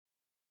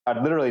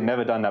I'd literally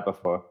never done that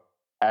before.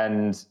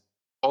 And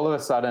all of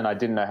a sudden, I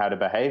didn't know how to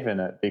behave in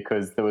it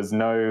because there was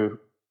no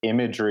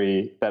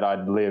imagery that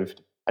I'd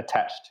lived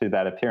attached to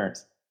that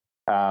appearance.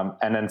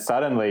 And then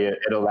suddenly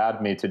it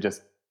allowed me to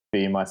just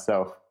be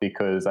myself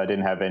because I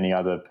didn't have any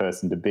other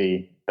person to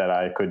be that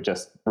I could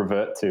just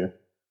revert to.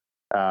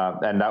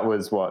 And that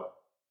was what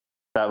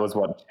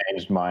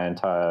changed my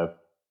entire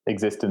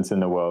existence in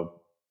the world.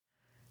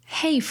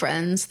 Hey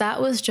friends,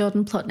 that was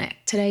Jordan Plotnick,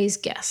 today's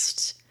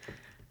guest.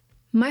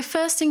 My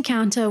first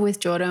encounter with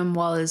Jordan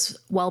was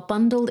while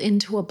bundled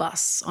into a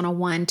bus on a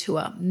wine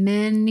tour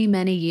many,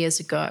 many years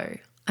ago.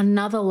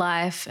 Another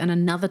life and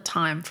another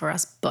time for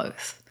us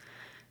both.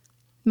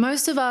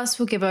 Most of us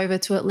will give over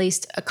to at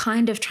least a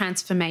kind of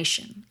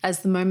transformation as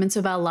the moments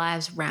of our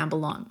lives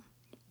ramble on.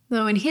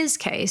 Though in his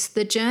case,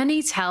 the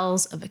journey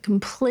tells of a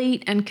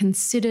complete and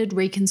considered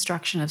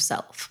reconstruction of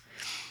self.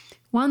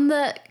 One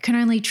that can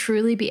only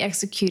truly be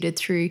executed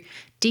through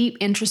deep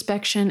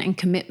introspection and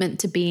commitment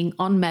to being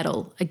on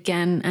mettle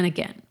again and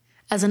again.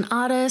 As an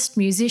artist,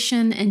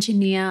 musician,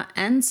 engineer,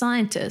 and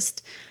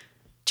scientist,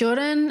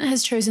 Jordan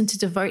has chosen to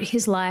devote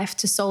his life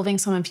to solving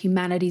some of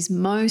humanity's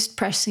most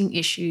pressing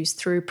issues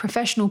through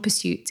professional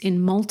pursuits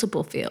in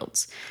multiple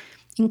fields,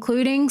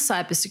 including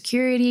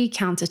cybersecurity,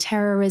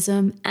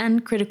 counterterrorism,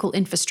 and critical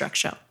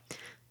infrastructure,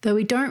 though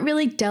we don't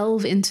really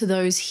delve into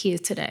those here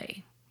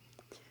today.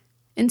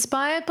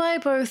 Inspired by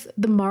both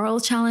the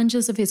moral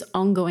challenges of his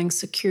ongoing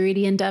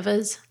security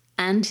endeavors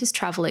and his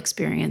travel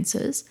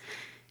experiences,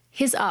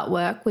 his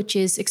artwork, which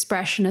is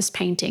expressionist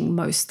painting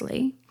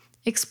mostly,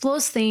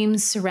 explores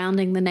themes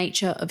surrounding the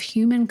nature of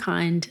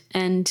humankind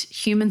and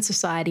human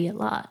society at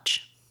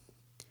large.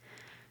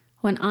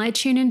 When I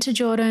tune into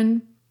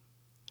Jordan,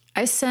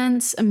 I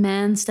sense a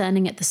man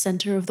standing at the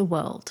center of the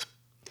world,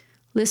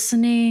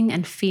 listening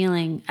and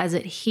feeling as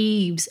it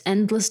heaves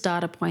endless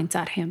data points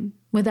at him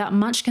without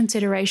much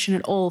consideration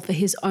at all for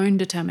his own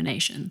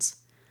determinations.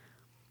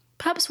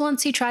 Perhaps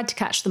once he tried to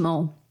catch them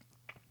all,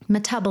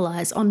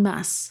 metabolize en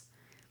masse.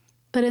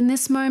 But in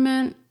this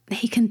moment,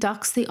 he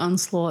conducts the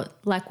onslaught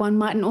like one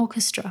might an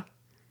orchestra.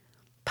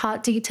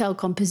 Part detailed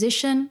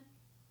composition,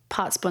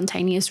 part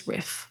spontaneous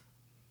riff.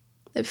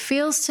 It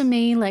feels to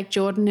me like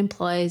Jordan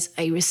employs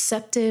a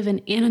receptive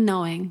and inner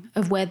knowing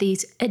of where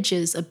these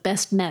edges are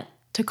best met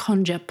to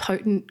conjure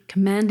potent,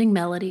 commanding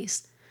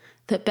melodies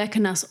that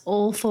beckon us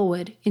all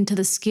forward into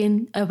the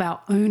skin of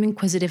our own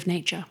inquisitive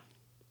nature.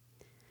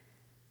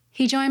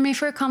 He joined me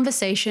for a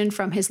conversation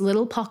from his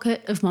little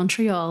pocket of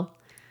Montreal,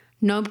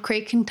 Knob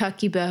Creek,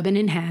 Kentucky bourbon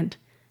in hand,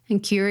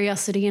 and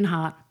curiosity in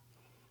heart.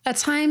 At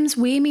times,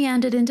 we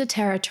meandered into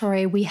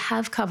territory we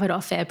have covered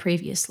off air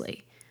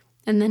previously,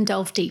 and then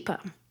delved deeper.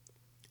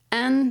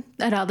 And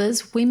at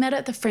others, we met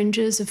at the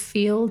fringes of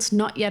fields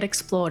not yet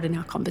explored in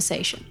our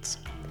conversations.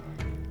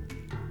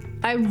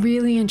 I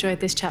really enjoyed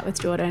this chat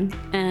with Jordan,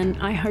 and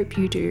I hope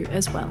you do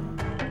as well.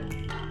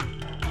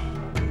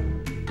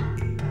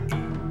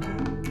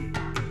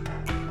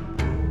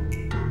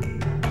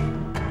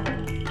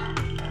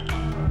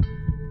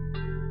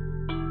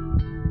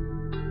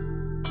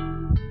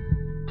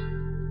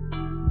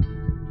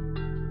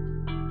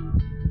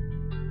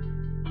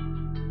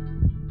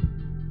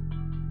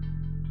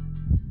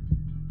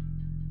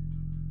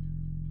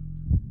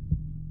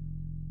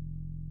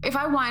 If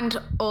I wind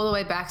all the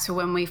way back to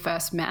when we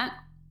first met,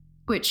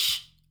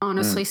 which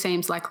honestly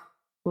seems like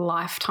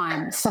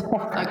lifetimes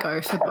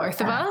ago for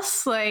both of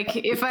us. Like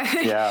if I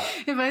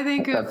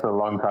think of That's a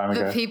long time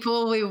ago. the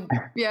people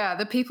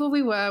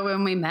we were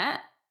when we met,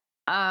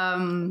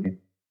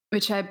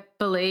 which I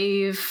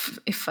believe,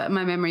 if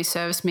my memory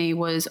serves me,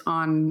 was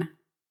on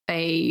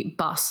a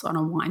bus on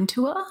a wine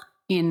tour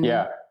in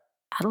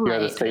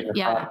Adelaide.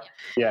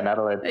 In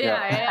Adelaide.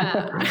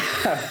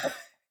 Yeah.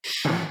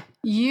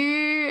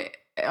 You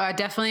are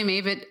definitely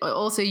me, but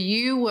also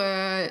you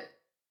were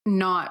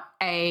not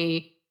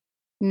a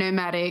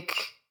nomadic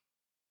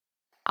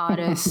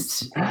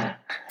artist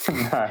who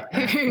had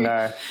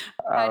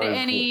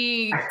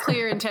any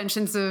clear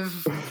intentions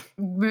of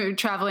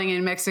traveling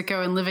in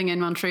Mexico and living in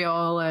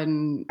Montreal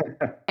and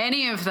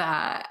any of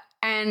that.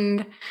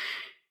 And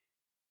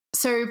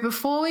so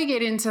before we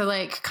get into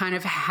like kind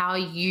of how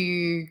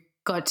you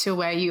got to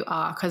where you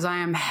are, because I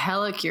am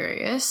hella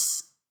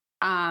curious.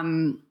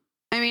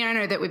 I mean, I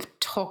know that we've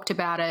talked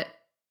about it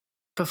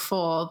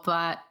before,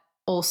 but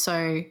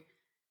also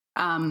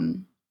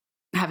having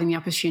the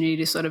opportunity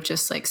to sort of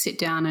just like sit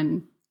down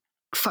and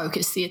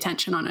focus the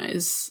attention on it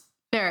is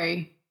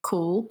very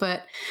cool.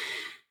 But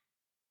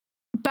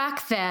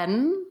back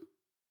then,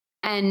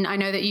 and I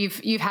know that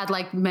you've had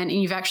like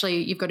many, you've got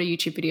a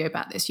YouTube video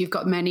about this. You've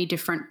got many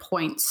different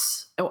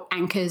points or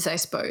anchors, I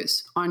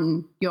suppose,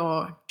 on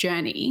your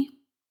journey.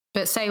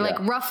 But say like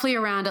roughly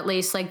around at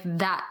least like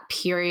that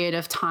period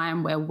of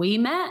time where we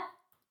met,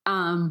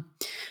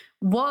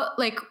 what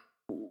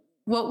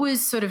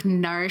was sort of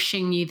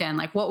nourishing you then?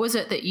 Like what was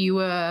it that you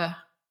were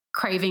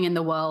craving in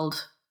the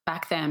world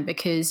back then?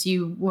 Because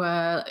you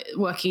were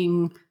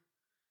working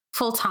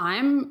full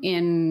time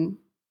in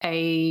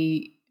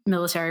a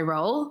military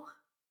role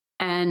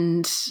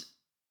and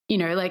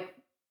like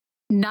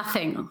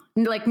nothing,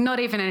 like not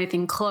even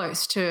anything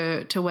close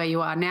to where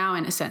you are now,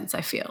 in a sense,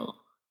 I feel.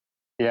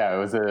 Yeah, it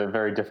was a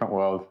very different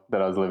world that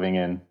I was living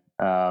in.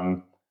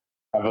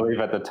 I believe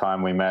at the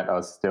time we met, I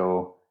was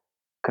still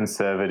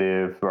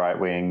conservative, right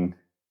wing,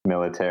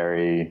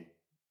 military,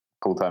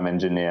 full time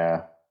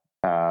engineer.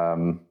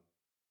 Um,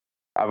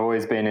 I've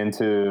always been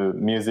into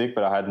music,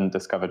 but I hadn't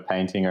discovered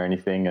painting or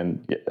anything,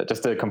 and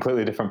just a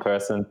completely different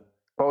person.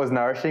 What was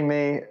nourishing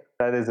me?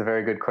 That is a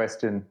very good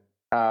question.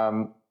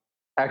 Um,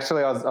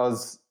 Actually,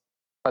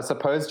 I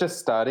suppose, just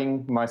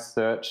starting my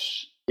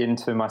search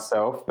into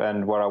myself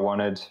and what I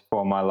wanted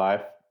for my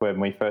life when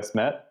we first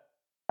met,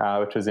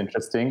 which was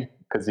interesting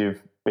because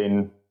you've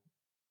been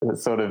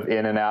sort of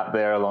in and out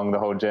there along the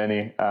whole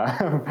journey.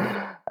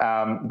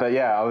 But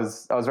yeah, I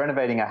was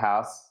renovating a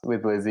house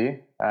with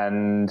Lizzie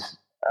and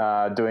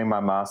doing my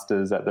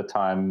masters at the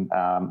time,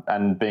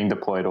 and being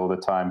deployed all the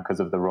time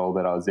because of the role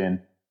that I was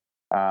in.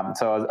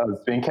 So I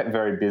was being kept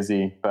very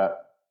busy,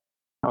 but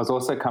I was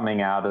also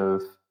coming out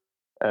of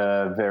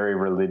a very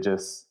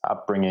religious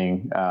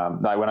upbringing.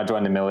 Like when I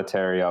joined the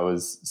military, I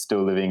was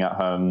still living at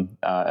home,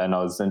 and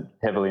I was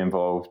heavily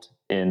involved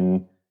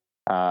in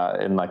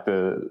like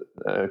a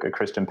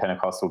Christian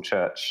Pentecostal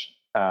church.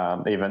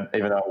 Even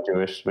though I'm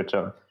Jewish, which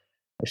I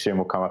assume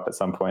will come up at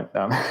some point.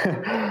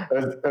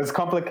 It was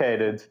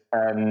complicated,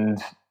 and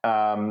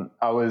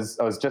I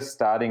was just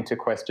starting to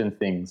question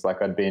things.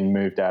 Like I'd been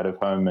moved out of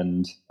home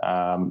and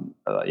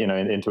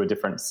into a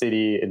different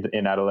city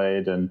in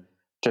Adelaide, and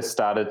just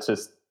started to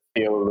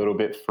feel a little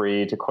bit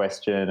free to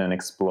question and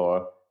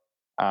explore.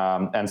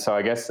 And so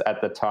I guess at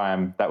the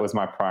time that was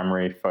my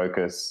primary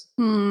focus.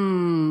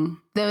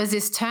 There was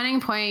this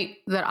turning point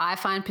that I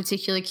find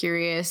particularly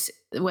curious,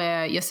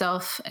 where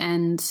yourself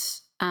and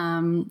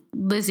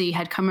Lizzie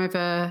had come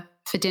over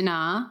for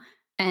dinner,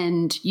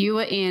 and you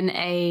were in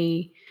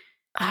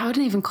I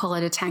wouldn't even call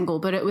it a tangle,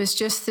 but it was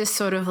just this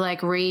sort of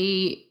like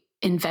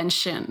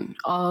reinvention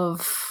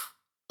of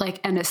like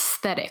an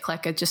aesthetic,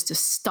 like just a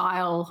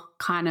style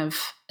kind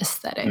of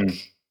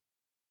aesthetic.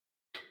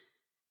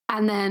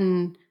 And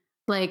then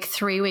like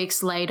 3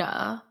 weeks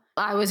later,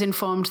 I was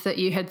informed that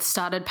you had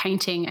started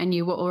painting and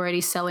you were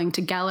already selling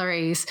to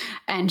galleries,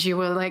 and you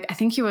were like, I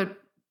think you were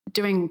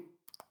doing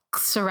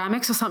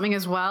ceramics or something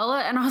as well.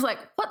 And I was like,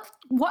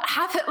 what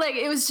happened? Like,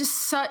 it was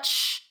just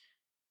such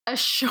a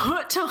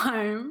short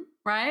time,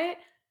 right?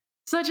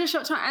 Such a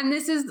short time. And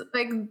this is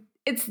like,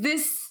 it's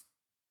this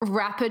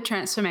rapid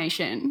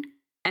transformation.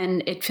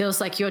 And it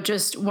feels like you're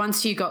just,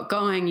 once you got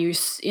going,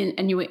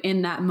 and you were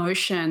in that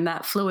motion,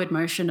 that fluid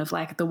motion of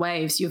like the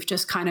waves, you've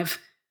just kind of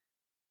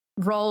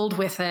rolled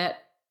with it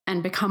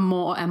and become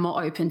more and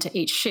more open to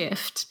each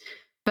shift.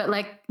 But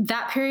like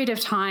that period of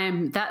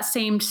time, that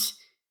seemed,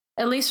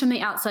 at least from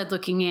the outside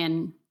looking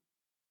in,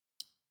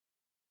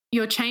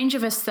 your change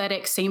of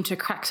aesthetic seemed to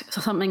crack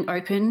something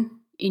open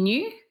in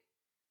you.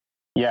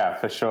 Yeah,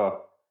 for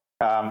sure.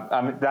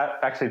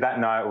 That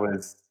night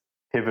was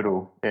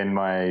pivotal in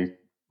my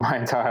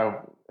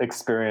entire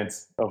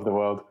experience of the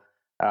world,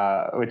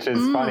 which is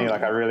funny.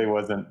 Like I really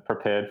wasn't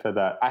prepared for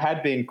that. I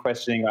had been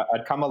questioning.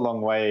 I'd come a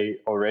long way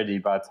already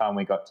by the time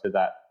we got to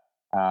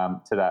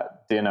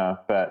that dinner.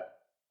 But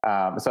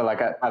so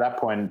like at that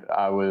point,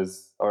 I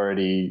was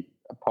already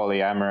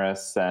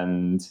polyamorous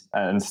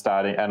and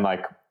starting and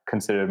like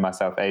considered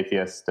myself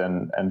atheist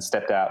and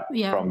stepped out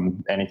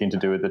from anything to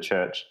do with the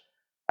church.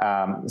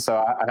 So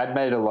I had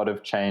made a lot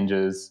of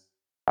changes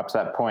up to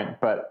that point.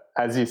 But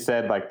as you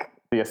said, like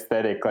the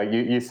aesthetic, like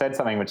you said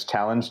something which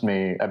challenged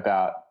me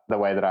about the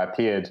way that I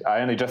appeared. I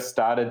only just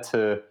started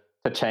to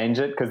change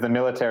it because the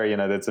military,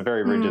 it's a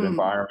very rigid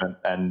environment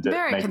and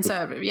very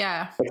conservative,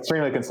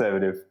 extremely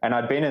conservative. And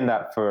I'd been in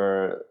that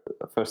for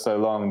so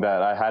long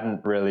that I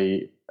hadn't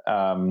really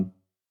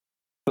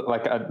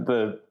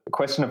the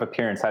question of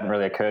appearance hadn't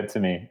really occurred to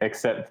me,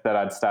 except that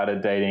I'd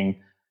started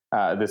dating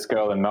this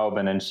girl in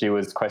Melbourne, and she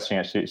was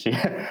questioning it. She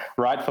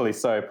rightfully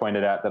so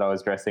pointed out that I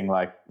was dressing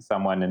like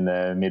someone in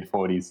their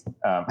mid-40s,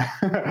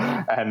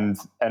 and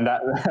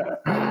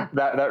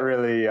that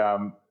really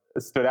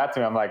stood out to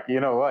me. I'm like, you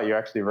know what, you're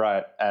actually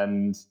right.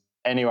 And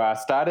anyway, I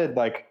started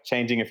like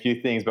changing a few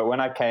things. But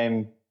when I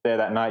came there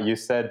that night, you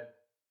said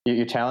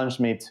you challenged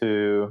me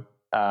to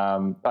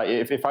like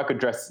if I could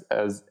dress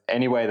as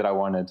any way that I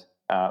wanted,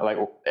 like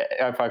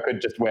if I could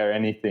just wear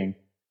anything,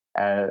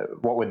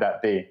 what would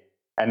that be?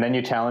 And then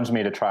you challenged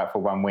me to try it for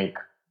 1 week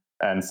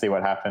and see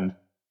what happened.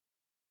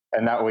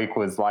 And that week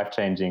was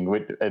life-changing.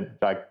 It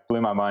like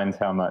blew my mind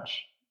how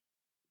much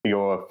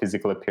your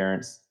physical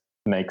appearance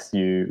makes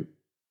you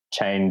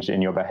change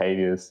in your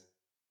behaviors.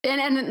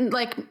 And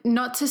like,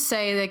 not to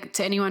say like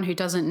to anyone who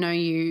doesn't know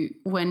you,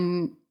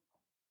 when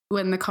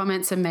the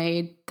comments are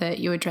made that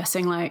you were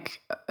dressing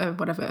like a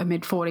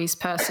mid-40s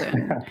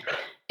person,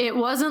 it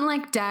wasn't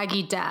like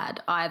daggy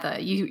dad either.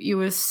 You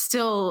were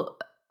still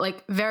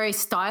like very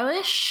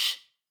stylish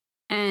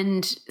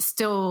and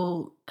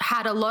still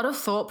had a lot of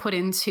thought put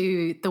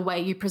into the way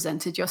you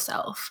presented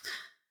yourself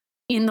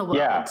in the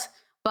world.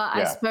 But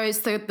I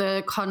suppose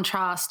the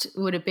contrast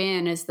would have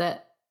been is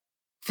that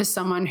for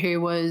someone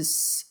who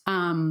was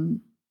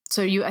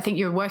I think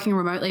you're working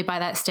remotely by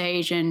that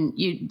stage, and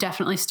you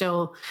definitely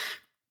still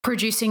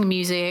producing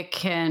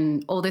music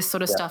and all this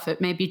sort of stuff.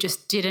 It maybe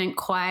just didn't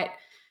quite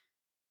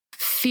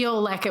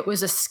feel like it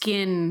was a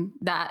skin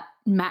that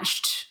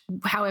matched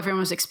how everyone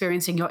was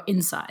experiencing your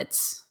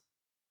insides.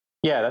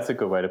 Yeah, that's a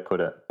good way to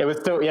put it. It was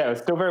still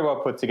very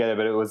well put together,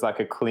 but it was like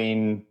a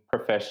clean,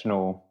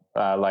 professional,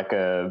 like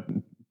a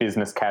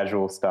business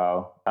casual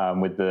style,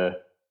 with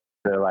the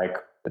like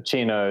the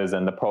chinos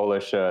and the polo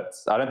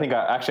shirts. I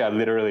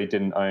literally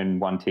didn't own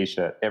one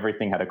T-shirt.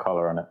 Everything had a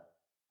collar on it,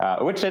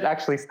 which it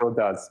actually still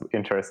does,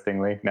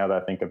 interestingly, now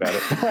that I think about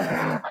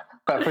it.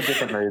 But for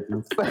different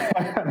reasons.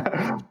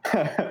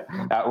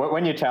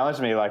 When you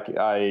challenged me, like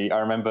I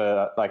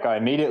remember, like I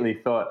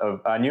immediately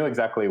I knew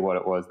exactly what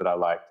it was that I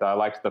liked. I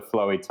liked the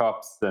flowy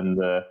tops and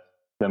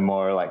the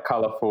more like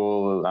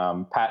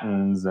colorful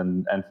patterns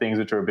and things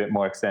which are a bit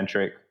more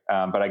eccentric.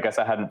 But I guess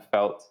I hadn't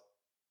felt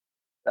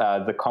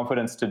the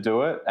confidence to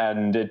do it,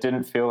 and it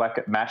didn't feel like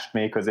it matched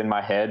me because in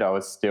my head I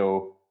was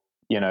still,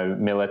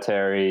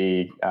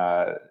 military,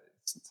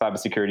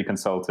 cybersecurity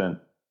consultant.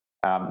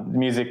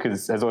 Music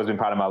has always been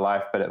part of my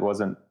life, but it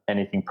wasn't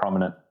anything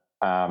prominent.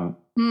 And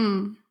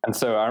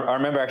so I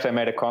remember actually I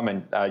made a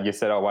comment. You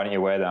said, "Oh, why don't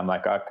you wear that?" I'm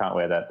like, "I can't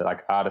wear that.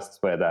 Like artists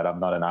wear that.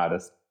 I'm not an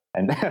artist."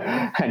 And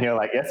and you're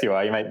like, "Yes, you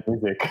are. You make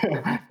music."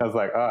 I was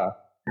like, "Oh,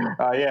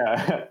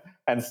 yeah."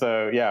 And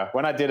so, yeah,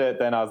 when I did it,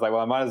 then I was like,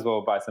 well, I might as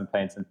well buy some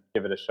paints and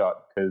give it a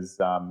shot because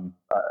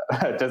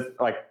just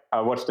like I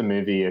watched a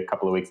movie a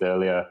couple of weeks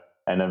earlier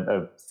and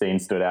a scene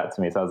stood out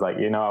to me. So I was like,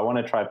 I want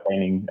to try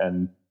painting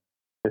and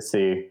to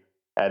see.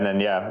 And then,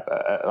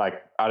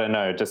 like, I don't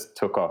know, it just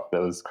took off. It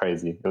was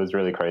crazy. It was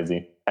really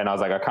crazy. And I was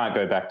like, I can't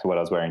go back to what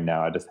I was wearing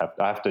now.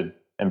 I have to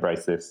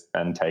embrace this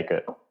and take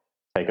it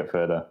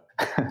further.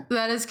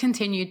 That has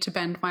continued to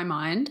bend my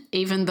mind,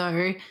 even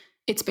though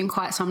it's been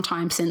quite some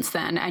time since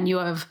then, and you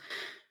have,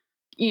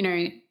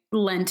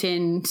 lent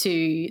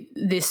into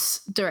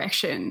this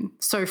direction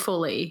so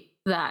fully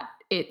that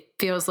it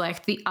feels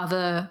like the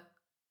other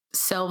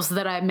selves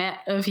that I met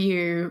of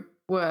you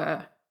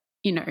were,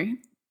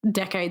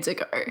 decades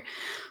ago.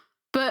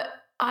 But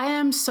I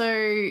am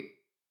so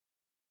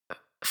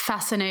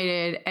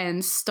fascinated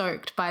and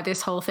stoked by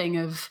this whole thing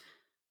of,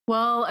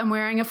 well, I'm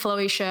wearing a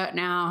flowy shirt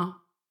now,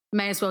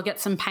 may as well get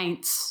some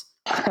paints.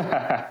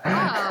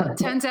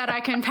 Turns out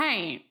I can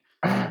paint.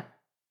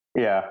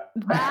 Yeah.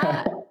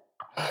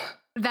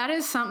 That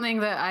is something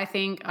that I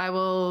think I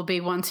will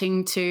be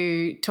wanting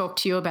to talk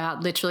to you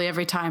about literally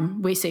every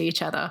time we see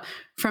each other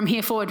from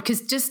here forward,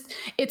 because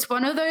it's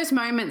one of those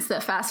moments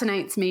that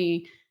fascinates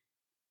me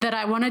that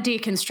I want to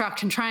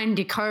deconstruct and try and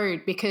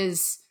decode,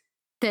 because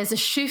there's a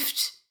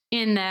shift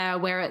in there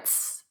where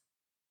it's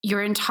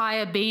your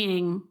entire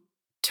being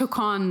took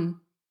on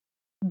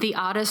the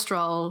artist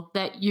role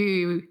that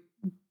you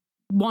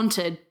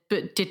wanted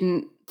but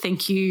didn't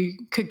think you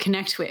could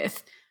connect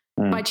with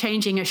by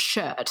changing a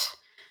shirt.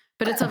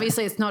 But it's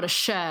obviously it's not a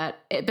shirt,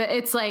 but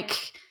it's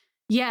like,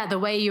 yeah, the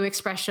way you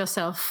express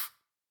yourself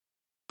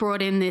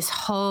brought in this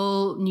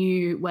whole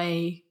new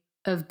way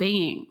of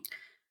being.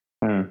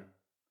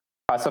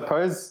 I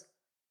suppose,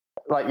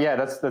 like, yeah,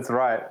 that's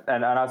right.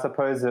 And I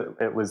suppose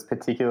it was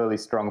particularly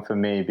strong for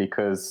me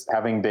because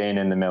having been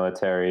in the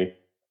military,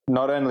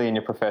 not only in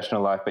your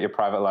professional life, but your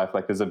private life,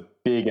 like there's a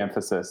big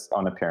emphasis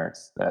on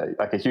appearance,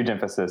 like a huge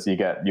emphasis. You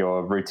get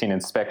your routine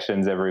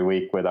inspections every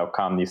week where they'll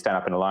come, you stand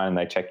up in a line and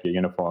they check your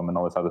uniform and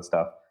all this other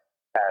stuff.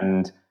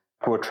 And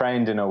we're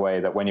trained in a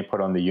way that when you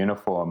put on the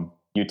uniform,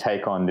 you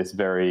take on this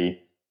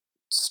very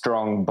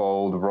strong,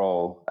 bold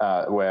role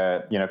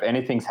where, if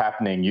anything's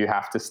happening, you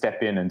have to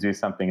step in and do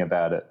something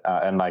about it.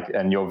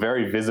 And you're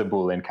very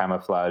visible in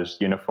camouflage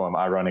uniform,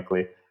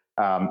 ironically.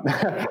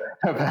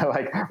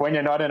 Like when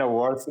you're not in a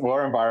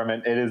war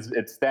environment,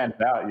 it stands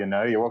out.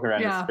 You're walking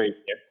around the street.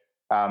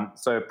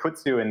 So it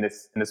puts you in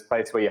this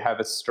place where you have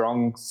a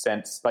strong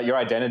sense, like your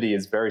identity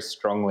is very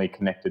strongly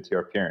connected to your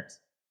appearance.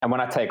 And when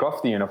I take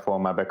off the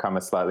uniform, I become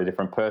a slightly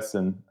different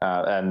person.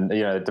 And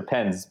it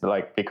depends,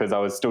 like because I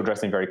was still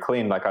dressing very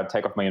clean. Like I'd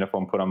take off my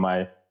uniform, put on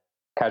my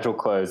casual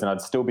clothes, and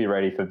I'd still be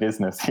ready for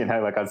business.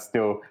 Like I'd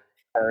still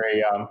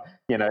very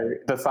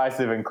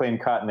decisive and clean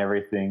cut and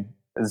everything.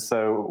 And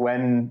so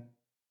when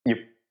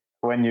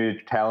you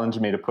challenged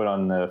me to put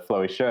on the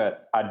flowy shirt,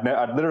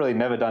 I'd literally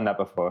never done that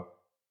before,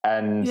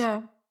 and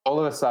all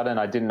of a sudden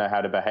I didn't know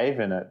how to behave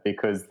in it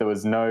because there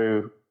was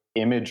no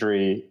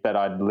imagery that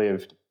I'd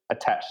lived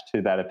attached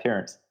to that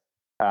appearance.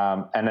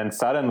 And then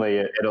suddenly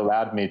it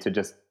allowed me to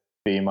just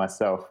be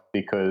myself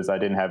because I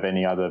didn't have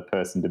any other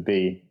person to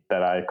be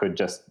that I could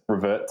just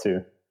revert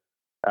to.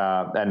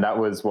 And that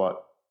was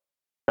what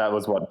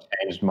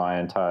changed my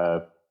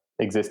entire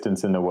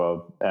existence in the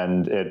world.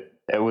 And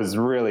it was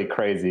really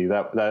crazy.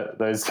 That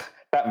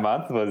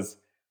month was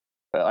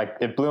like,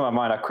 it blew my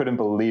mind. I couldn't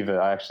believe it.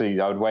 I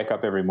would wake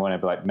up every morning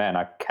and be like, man,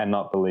 I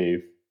cannot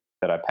believe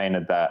that I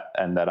painted that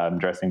and that I'm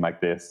dressing like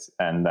this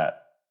and that,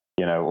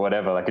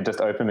 whatever. Like it just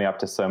opened me up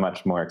to so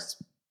much more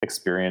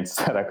experience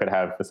that I could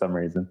have for some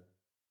reason.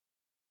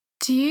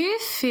 Do you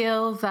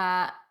feel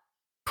that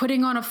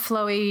putting on a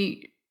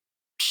flowy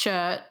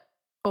shirt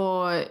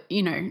or,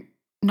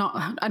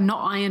 not a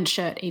not ironed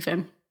shirt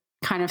even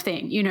kind of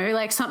thing,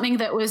 like something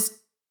that was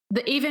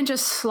even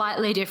just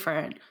slightly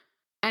different,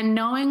 and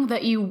knowing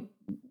that you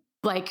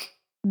like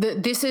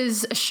that this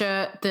is a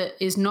shirt that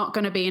is not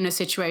going to be in a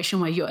situation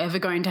where you're ever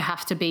going to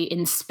have to be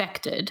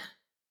inspected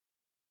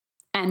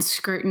and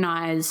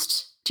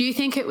scrutinized. Do you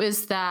think it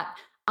was that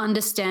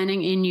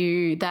understanding in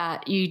you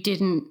that you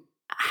didn't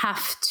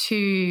have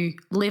to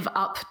live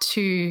up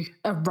to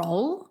a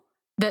role,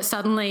 that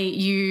suddenly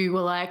you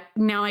were like,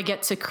 now I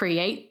get to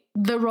create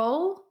the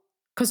role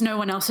because no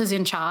one else is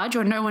in charge,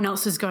 or no one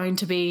else is going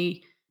to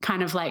be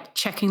kind of like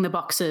checking the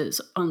boxes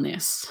on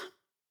this?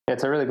 Yeah,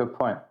 it's a really good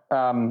point.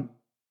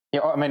 Yeah,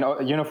 I mean,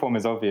 uniform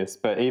is obvious,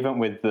 but even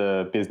with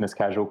the business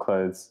casual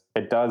clothes,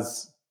 it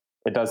does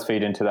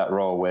feed into that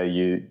role where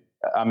you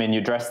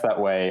dress that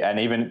way, and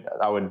even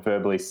I would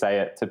verbally say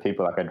it to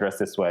people, like, I dress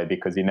this way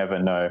because you never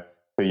know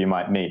who you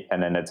might meet,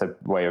 and then it's a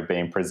way of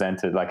being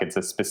presented, like it's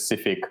a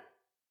specific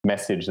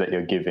message that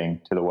you're giving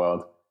to the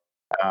world.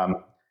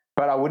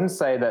 But I wouldn't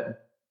say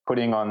that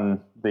putting on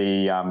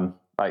the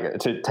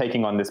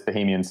taking on this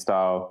bohemian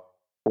style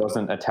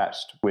wasn't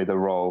attached with a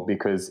role,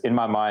 because in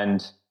my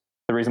mind,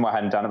 the reason why I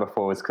hadn't done it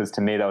before was because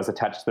to me that was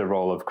attached to the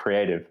role of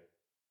creative,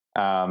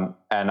 and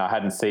I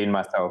hadn't seen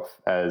myself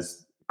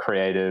as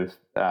creative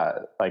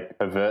like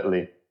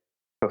overtly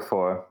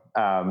before,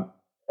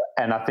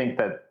 and I think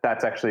that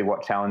that's actually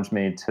what challenged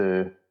me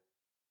to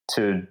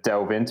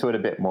delve into it a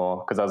bit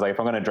more, because I was like, if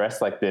I'm going to dress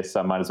like this,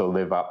 I might as well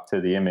live up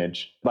to the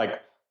image.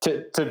 Like,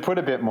 to put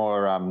a bit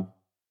more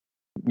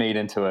meat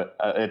into it,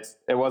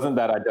 it wasn't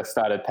that I just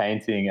started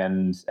painting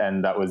and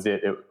that was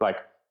it. Like,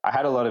 I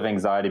had a lot of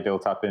anxiety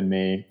built up in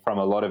me from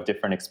a lot of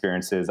different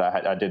experiences.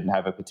 I didn't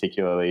have a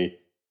particularly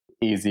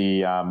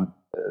easy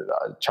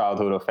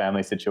childhood or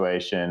family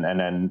situation, and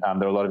then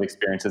there were a lot of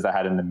experiences I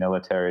had in the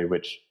military,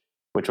 which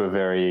were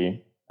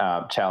very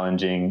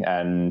challenging,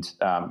 and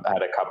I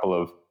had a couple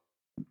of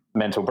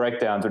mental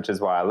breakdowns, which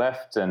is why I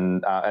left.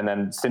 And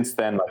then since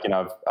then,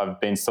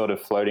 I've been sort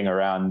of floating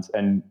around,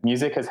 and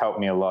music has helped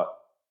me a lot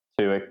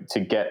to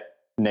get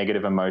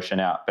negative emotion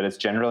out, but it's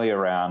generally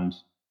around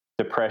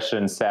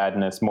depression,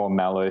 sadness, more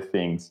mellow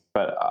things.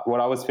 But what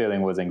I was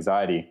feeling was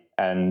anxiety,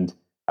 and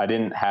I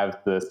didn't have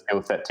the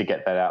skill set to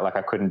get that out. Like,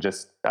 I couldn't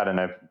just, I don't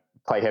know,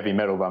 play heavy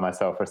metal by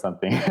myself or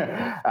something.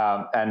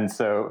 And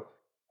so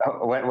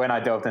when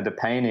I delved into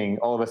painting,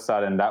 all of a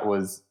sudden that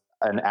was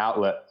an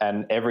outlet,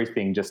 and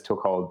everything just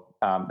took hold.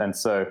 And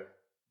so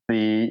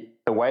the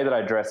way that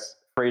I dress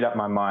freed up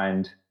my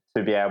mind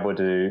to be able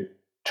to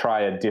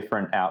try a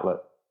different outlet,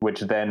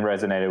 which then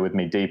resonated with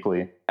me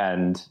deeply.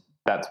 And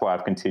that's why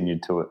I've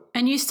continued to it.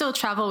 And you still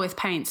travel with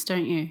paints,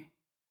 don't you?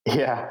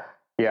 Yeah,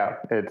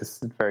 it's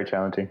very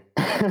challenging,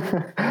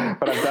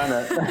 but I've done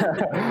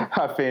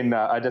it.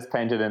 I just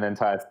painted an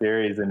entire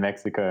series in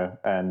Mexico,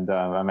 and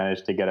I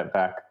managed to get it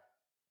back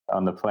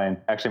on the plane.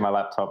 Actually, my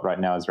laptop right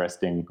now is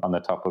resting on the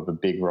top of a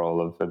big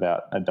roll of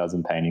about a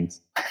dozen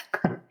paintings.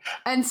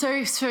 And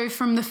so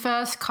from the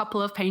first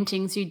couple of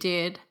paintings you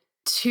did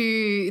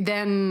to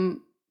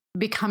then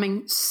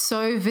becoming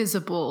so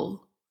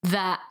visible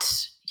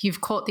that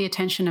you've caught the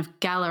attention of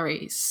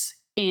galleries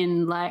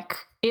in, like,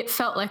 it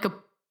felt like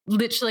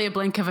literally a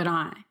blink of an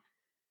eye.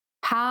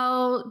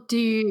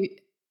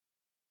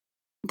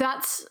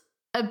 That's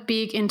a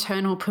big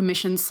internal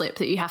permission slip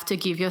that you have to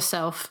give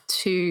yourself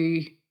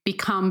to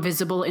become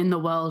visible in the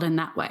world in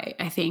that way.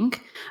 I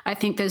think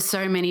there's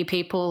so many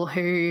people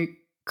who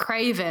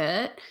crave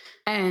it,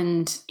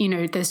 and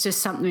there's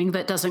just something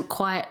that doesn't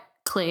quite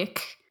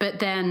click, but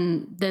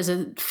then there's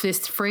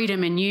this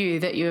freedom in you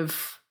that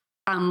you've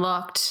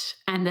unlocked,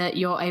 and that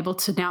you're able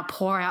to now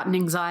pour out an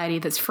anxiety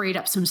that's freed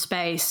up some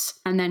space,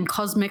 and then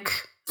cosmic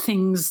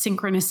things,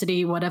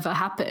 synchronicity, whatever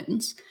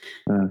happens,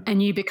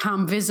 and you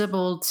become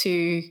visible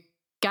to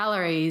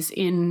galleries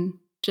in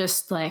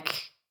just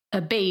like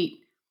a beat,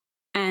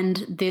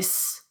 and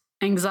this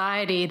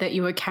anxiety that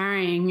you were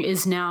carrying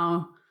is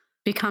now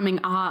becoming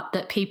art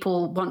that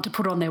people want to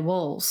put on their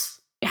walls.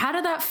 How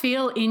did that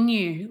feel in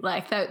you?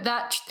 Like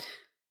that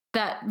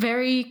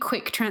very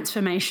quick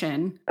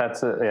transformation?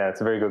 It's a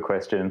very good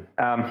question.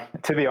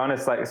 To be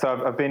honest,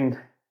 so I've been,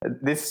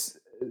 this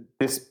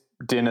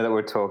dinner that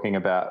we're talking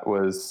about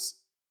was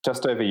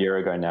just over a year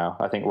ago now.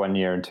 I think 1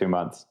 year and 2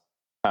 months.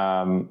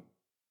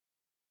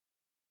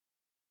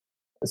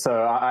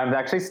 So I'm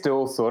actually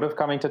still sort of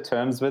coming to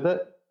terms with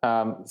it.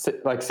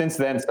 Since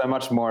then, so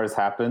much more has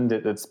happened.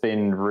 It's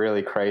been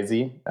really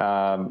crazy.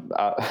 I've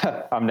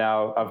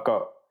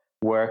got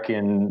work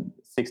in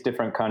 6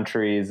 different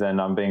countries, and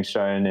I'm being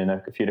shown in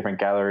a few different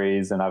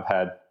galleries, and I've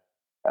had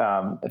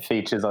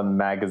features on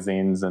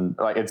magazines, and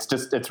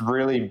it's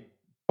really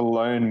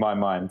blown my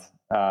mind.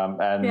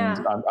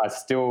 I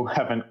still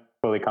haven't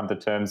fully come to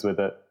terms with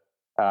it.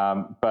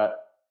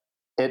 But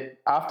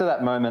after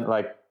that moment,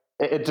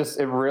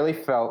 it really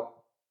felt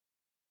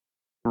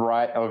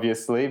right,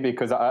 obviously,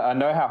 because I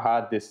know how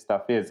hard this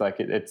stuff is. Like,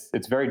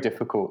 it's very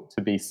difficult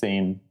to be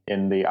seen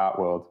in the art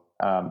world.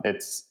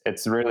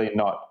 It's really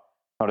not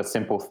a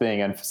simple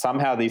thing, and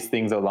somehow these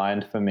things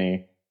aligned for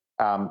me.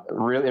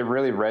 It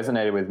really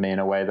resonated with me in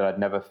a way that I'd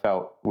never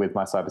felt with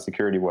my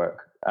cybersecurity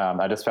work.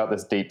 I just felt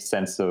this deep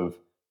sense of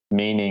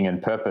meaning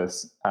and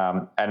purpose,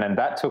 and then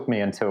that took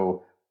me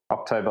until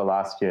October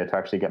last year to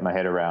actually get my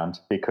head around,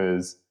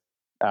 because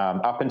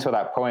up until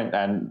that point,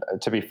 and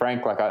to be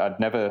frank, like I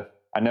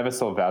never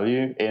saw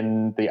value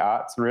in the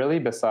arts really,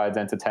 besides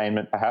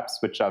entertainment perhaps,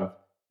 which I've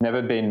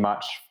never been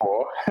much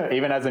for.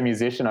 Even as a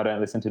musician, I don't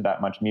listen to that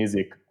much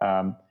music.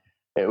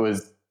 It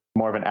was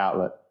more of an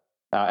outlet,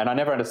 and I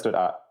never understood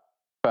art.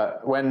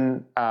 But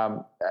when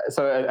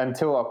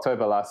until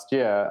October last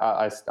year,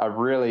 I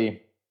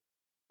really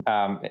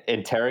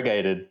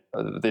interrogated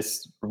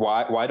this: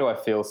 why do I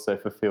feel so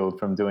fulfilled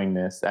from doing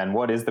this, and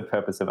what is the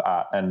purpose of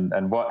art,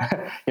 and what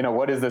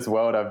what is this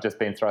world I've just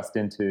been thrust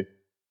into?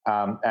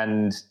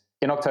 And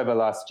in October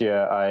last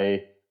year,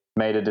 I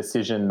made a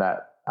decision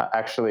that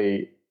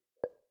actually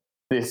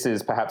this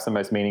is perhaps the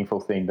most meaningful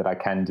thing that I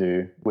can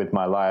do with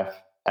my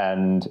life,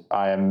 and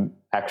I am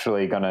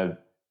actually going to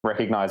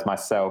recognize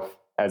myself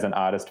as an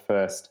artist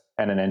first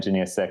and an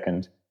engineer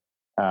second.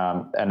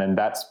 And then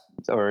that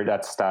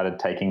started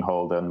taking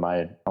hold on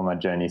my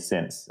journey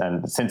since.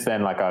 And since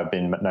then, like I've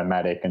been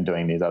nomadic and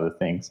doing these other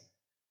things.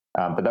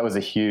 But that was a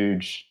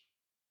huge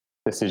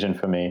decision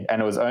for me.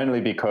 And it was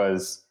only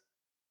because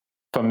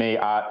for me,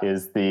 art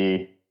is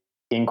the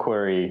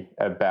inquiry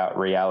about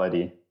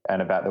reality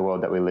and about the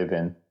world that we live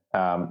in.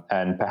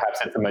 And perhaps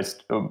it's the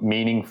most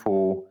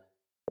meaningful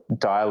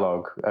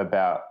dialogue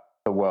about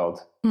the world.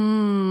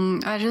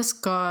 I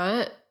just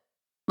got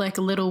like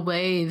a little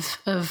wave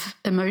of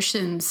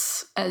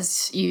emotions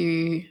as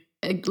you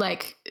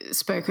like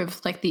spoke of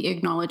like the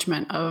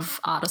acknowledgement of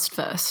artist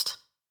first.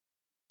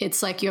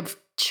 It's like you've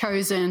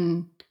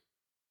chosen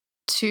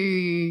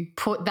to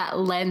put that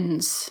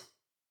lens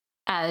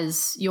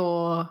as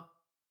your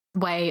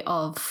way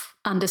of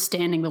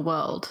understanding the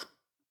world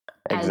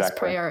as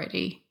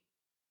priority.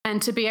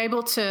 And to be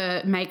able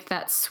to make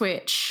that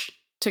switch,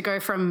 to go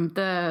from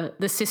the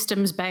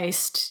systems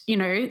based,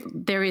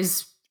 there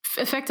is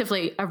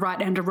effectively a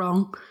right and a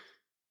wrong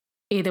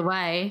either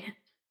way,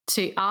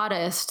 to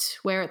artist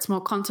where it's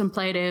more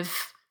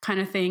contemplative kind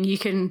of thing. You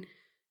can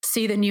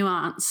see the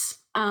nuance.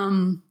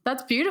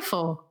 That's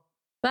beautiful.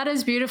 That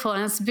is beautiful.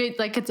 And it's a bit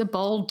like, it's a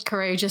bold,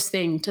 courageous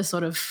thing to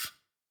sort of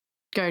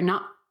go,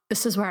 no,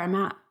 this is where I'm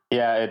at.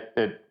 Yeah,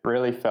 it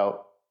really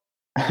felt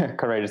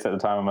courageous at the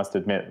time, I must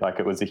admit. Like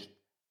it was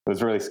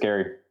really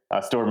scary. I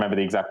still remember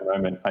the exact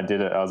moment I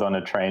did it. I was on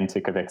a train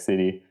to Quebec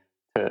City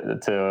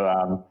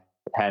to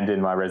hand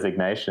in my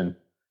resignation.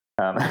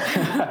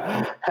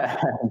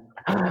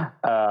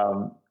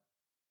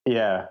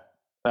 Yeah,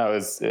 that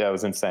was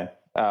insane.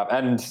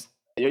 And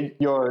I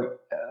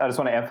just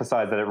want to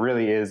emphasize that it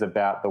really is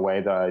about the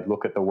way that I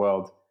look at the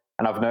world.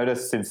 And I've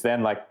noticed since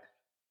then, like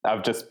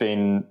I've just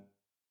been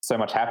so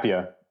much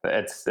happier.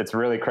 It's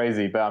really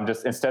crazy, but I'm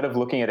just, instead of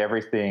looking at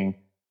everything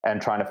and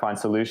trying to find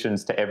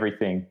solutions to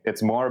everything,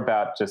 it's more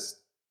about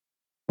just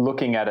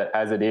looking at it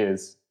as it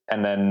is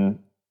and then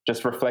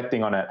just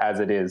reflecting on it as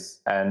it is.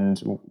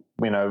 And,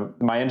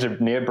 my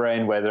engineer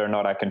brain, whether or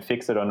not I can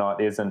fix it or not,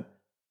 isn't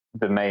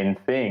the main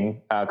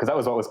thing, because that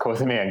was what was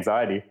causing me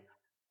anxiety.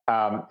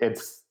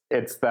 It's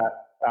that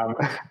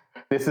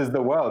this is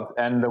the world,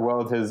 and the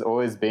world has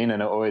always been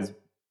and it always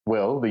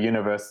will. The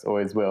universe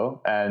always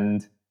will.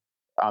 And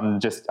I'm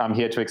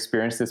here to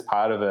experience this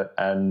part of it,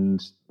 and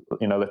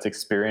let's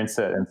experience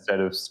it instead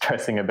of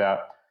stressing about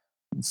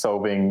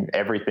solving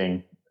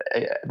everything,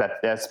 that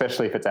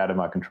especially if it's out of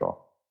my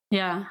control.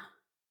 Yeah.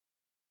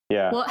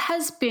 What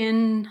has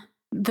been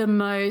the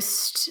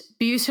most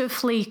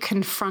beautifully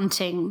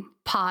confronting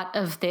part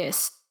of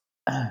this?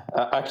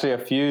 Actually, a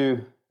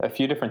few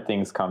different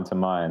things come to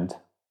mind.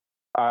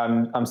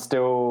 I'm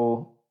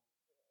still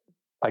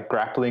like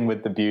grappling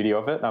with the beauty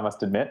of it, I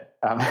must admit,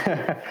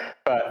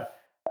 but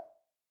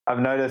I've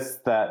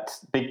noticed that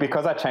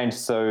because I changed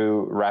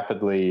so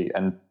rapidly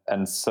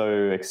and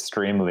so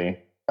extremely,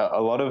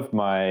 a lot of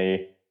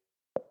my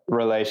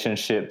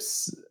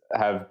relationships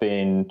have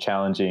been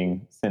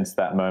challenging since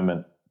that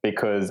moment,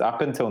 because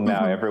up until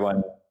now,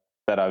 everyone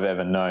that I've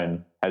ever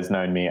known has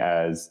known me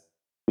as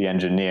the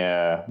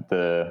engineer,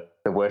 the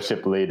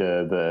worship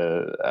leader,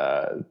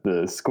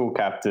 the school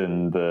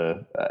captain,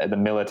 the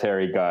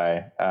military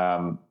guy.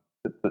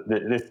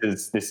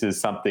 This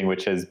is something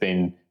which has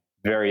been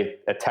very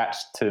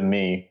attached to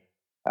me.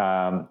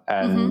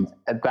 And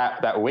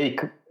that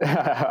week,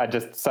 I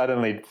just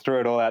suddenly threw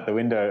it all out the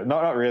window.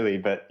 Not really,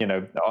 but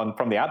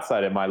from the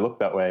outside, it might look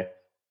that way.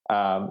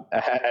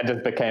 I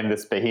just became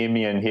this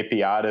bohemian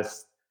hippie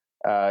artist,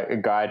 a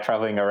guy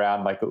traveling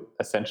around, like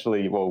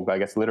essentially, well, I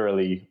guess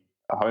literally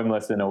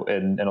homeless in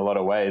a lot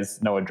of ways.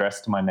 No address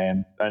to my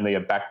name, only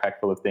a backpack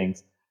full of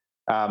things.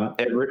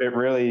 It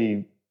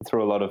really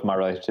threw a lot of my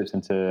relationships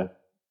into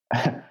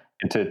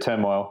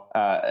turmoil,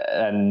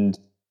 and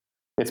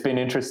it's been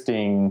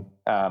interesting.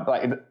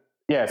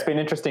 It's been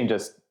interesting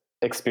just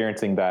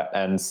experiencing that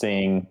and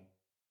seeing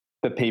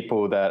the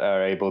people that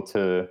are able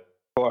to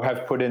or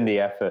have put in the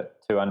effort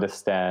to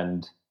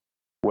understand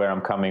where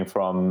I'm coming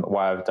from,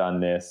 why I've done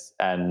this,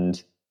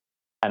 and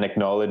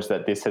acknowledge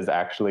that this has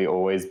actually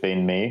always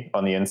been me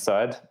on the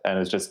inside, and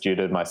it's just due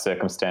to my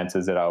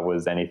circumstances that I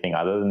was anything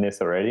other than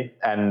this already.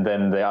 And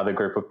then the other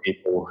group of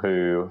people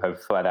who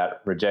have flat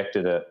out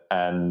rejected it,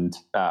 and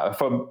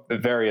for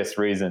various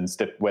reasons,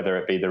 whether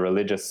it be the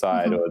religious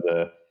side or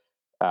the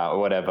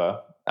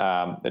whatever,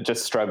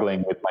 just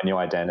struggling with my new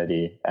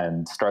identity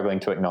and struggling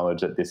to acknowledge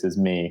that this is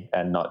me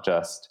and not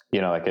just,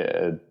 like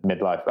a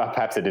midlife,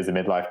 perhaps it is a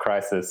midlife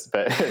crisis,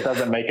 but it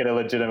doesn't make it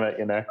illegitimate,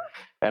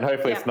 and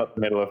hopefully it's not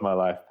the middle of my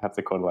life, perhaps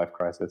a quarter life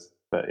crisis,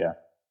 but yeah.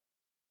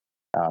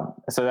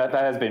 So that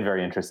has been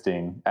very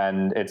interesting,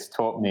 and it's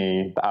taught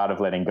me the art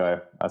of letting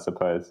go, I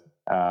suppose,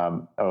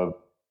 of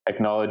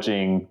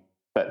acknowledging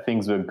that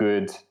things were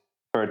good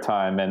for a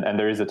time, and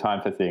there is a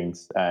time for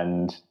things,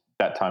 and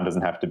that time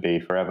doesn't have to be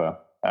forever,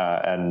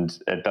 and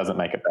it doesn't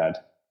make it bad.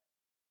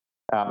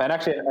 And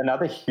actually,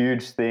 another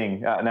huge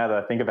thing, now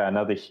that I think about it,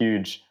 another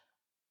huge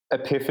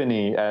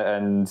epiphany,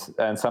 and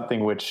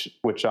something which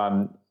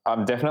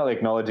I'm definitely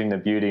acknowledging the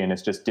beauty, and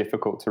it's just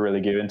difficult to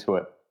really get into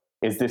it,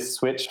 is this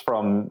switch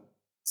from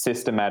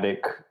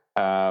systematic,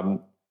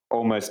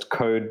 almost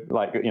code,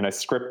 like,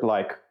 script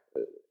like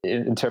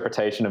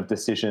interpretation of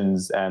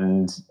decisions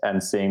and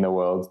seeing the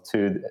world,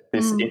 to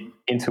this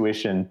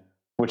intuition,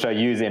 which I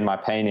use in my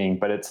painting,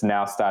 but it's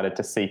now started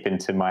to seep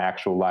into my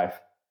actual life,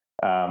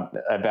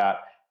 about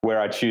where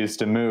I choose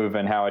to move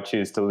and how I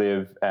choose to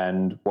live,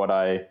 and what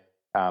I,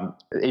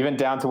 even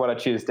down to what I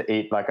choose to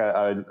eat. Like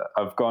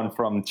I've gone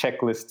from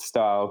checklist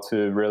style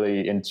to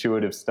really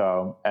intuitive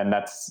style, and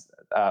that's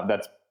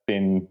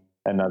been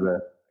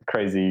another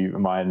crazy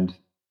mind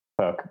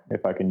fuck,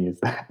 if I can use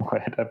that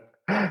word.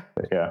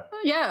 But yeah.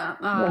 Yeah.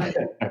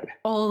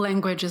 All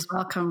language is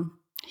welcome.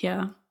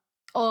 Yeah.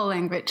 All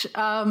language.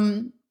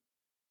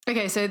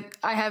 Okay, so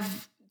I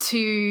have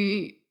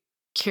two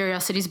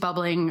curiosities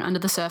bubbling under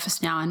the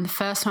surface now. And the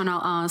first one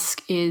I'll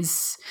ask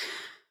is,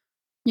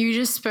 you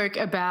just spoke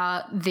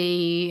about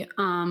the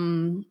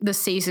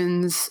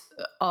seasons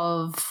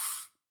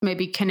of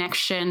maybe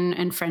connection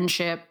and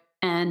friendship,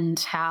 and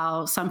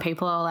how some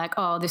people are like,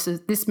 oh,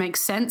 this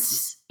makes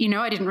sense.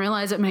 I didn't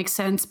realize it makes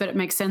sense, but it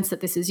makes sense that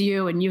this is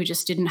you, and you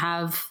just didn't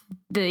have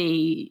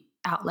the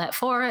outlet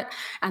for it.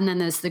 And then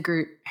there's the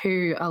group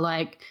who are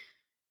like,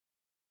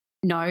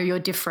 no, you're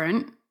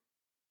different,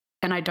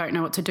 and I don't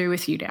know what to do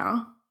with you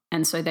now.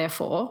 And so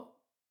therefore,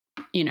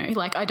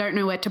 I don't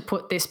know where to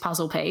put this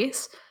puzzle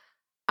piece.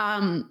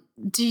 Do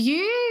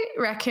you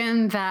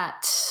reckon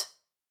that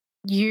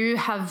you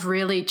have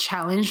really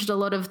challenged a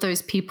lot of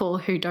those people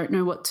who don't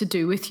know what to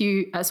do with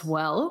you as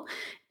well,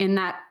 in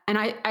that? And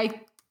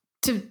I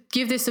to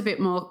give this a bit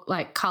more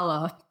like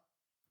color,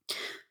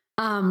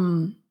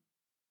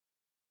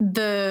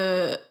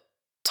 the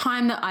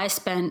time that I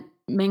spent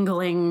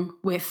mingling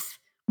with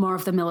more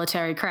of the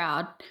military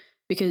crowd,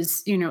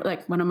 because,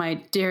 like one of my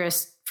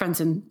dearest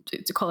friends, and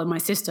to call her my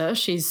sister,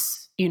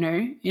 she's,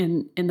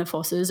 in the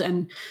forces,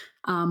 and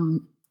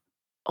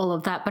all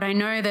of that. But I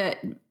know that,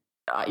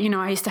 I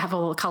used to have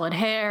all colored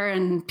hair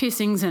and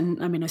piercings,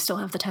 and I still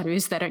have the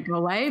tattoos, they don't go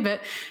away.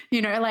 But,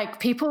 like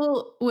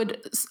people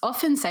would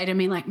often say to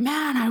me like,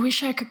 man, I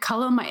wish I could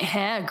color my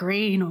hair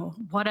green or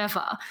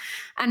whatever.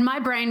 And my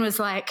brain was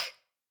like,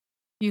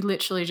 you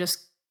literally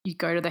you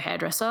go to the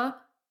hairdresser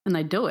and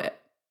they do it.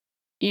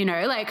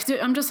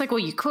 I'm just like, well,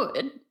 you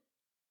could,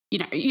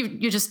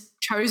 you're just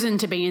chosen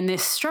to be in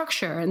this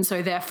structure. And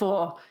so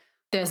therefore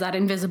there's that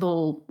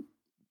invisible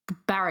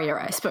barrier,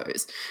 I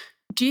suppose.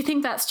 Do you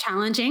think that's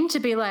challenging to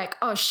be like,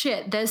 oh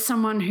shit, there's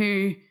someone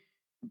who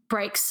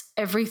breaks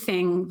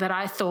everything that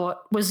I thought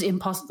was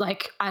impossible.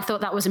 Like I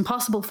thought that was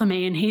impossible for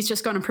me, and he's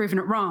just gone and proven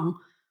it wrong.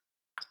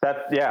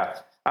 Yeah.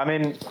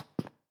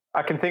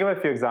 I can think of a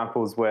few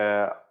examples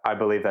where I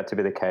believe that to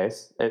be the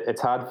case.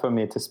 It's hard for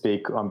me to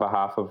speak on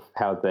behalf of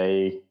how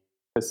they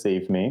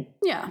perceive me.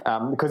 Yeah.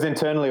 Because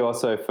internally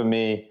also for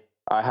me,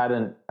 I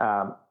hadn't,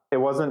 it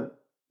wasn't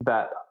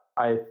that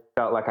I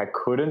felt like I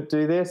couldn't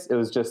do this. It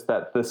was just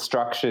that the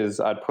structures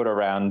I'd put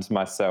around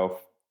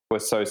myself were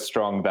so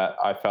strong that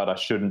I felt I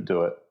shouldn't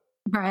do it.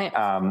 Right.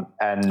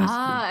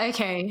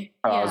 Okay.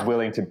 I was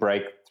willing to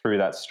break through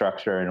that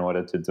structure in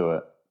order to do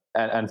it.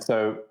 And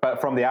so,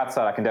 but from the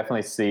outside, I can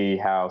definitely see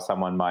how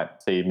someone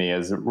might see me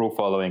as rule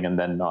following and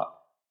then not,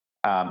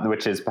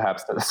 which is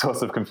perhaps the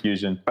source of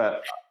confusion.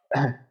 But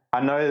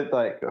I know,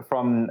 like,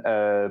 from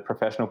a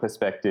professional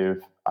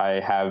perspective,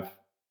 I have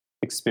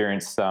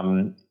experienced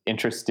some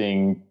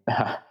interesting,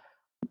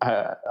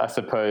 I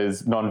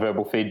suppose,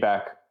 nonverbal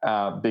feedback,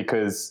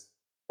 because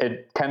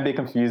it can be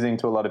confusing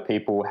to a lot of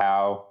people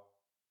how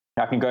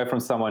I can go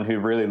from someone who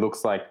really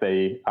looks like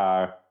they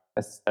are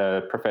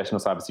a professional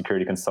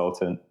cybersecurity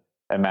consultant,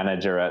 a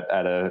manager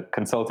at a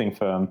consulting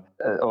firm,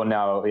 or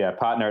now,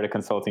 partner at a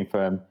consulting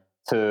firm,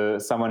 to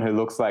someone who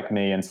looks like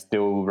me and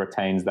still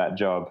retains that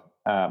job.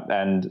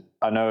 And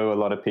I know a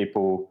lot of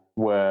people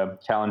were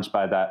challenged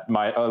by that.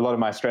 A lot of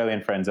my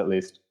Australian friends, at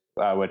least,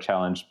 were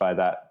challenged by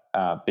that,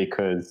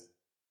 because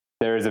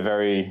there is a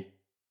very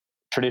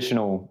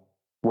traditional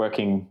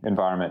working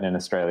environment in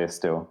Australia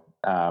still,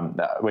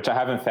 which I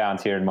haven't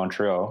found here in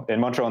Montreal. In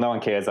Montreal, no one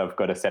cares I've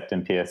got a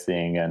septum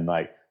piercing and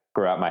like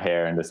grew out my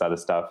hair and this other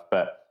stuff.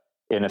 But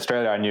in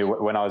Australia, I knew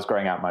when I was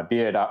growing out my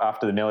beard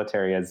after the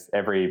military, as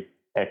every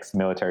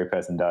ex-military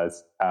person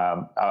does,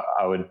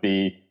 I would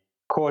be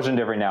cautioned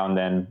every now and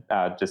then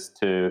just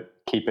to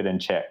keep it in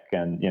check.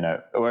 And,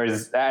 you're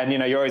always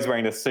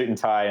wearing the suit and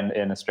tie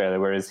in Australia,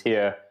 whereas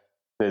here,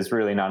 there's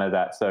really none of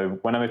that. So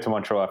when I moved to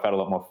Montreal, I felt a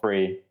lot more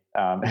free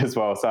as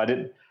well. So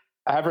I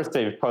have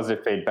received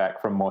positive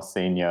feedback from more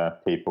senior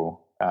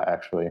people,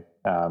 actually.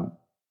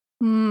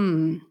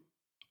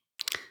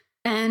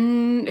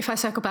 And if I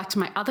circle back to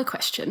my other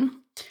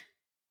question,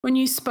 when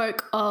you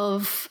spoke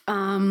of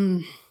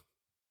going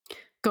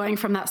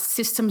from that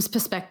systems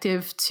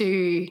perspective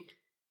to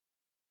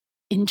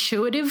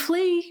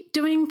intuitively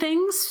doing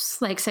things,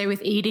 like say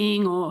with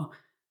eating or,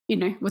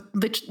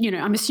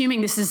 I'm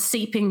assuming this is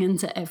seeping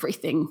into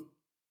everything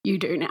you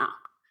do now.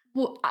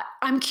 Well,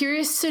 I'm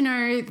curious to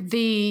know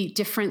the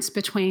difference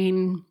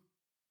between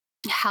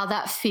how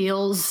that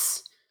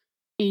feels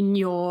in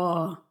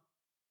your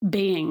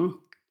being.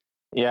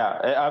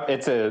 Yeah,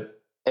 it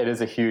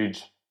is a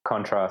huge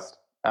contrast.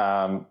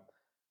 So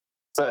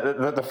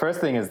the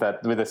first thing is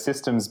that with a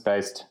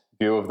systems-based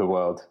view of the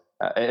world,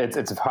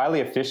 it's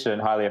highly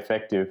efficient, highly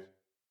effective,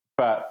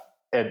 but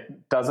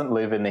it doesn't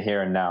live in the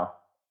here and now.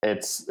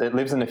 It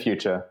lives in the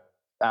future.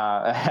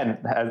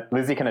 And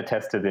Lizzie can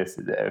attest to this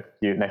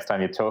next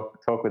time you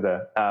talk with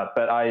her.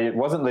 But I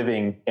wasn't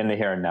living in the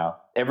here and now.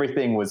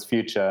 Everything was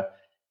future.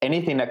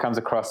 Anything that comes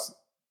across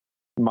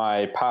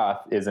my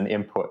path is an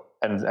input.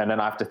 And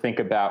then I have to think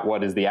about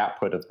what is the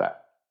output of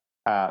that.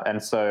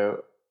 And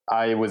so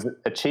I was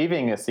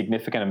achieving a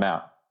significant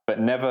amount, but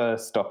never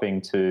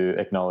stopping to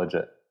acknowledge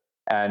it.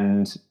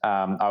 And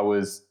I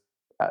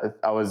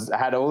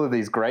had all of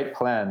these great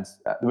plans,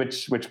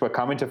 which were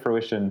coming to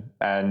fruition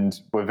and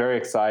were very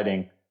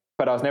exciting,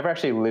 but I was never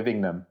actually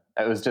living them.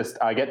 It was just,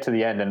 I get to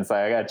the end and it's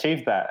like, I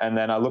achieved that. And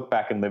then I look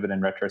back and live it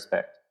in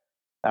retrospect.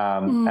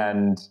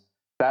 And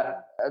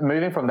that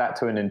moving from that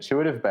to an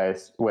intuitive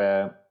base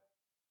where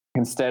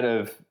instead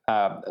of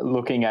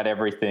looking at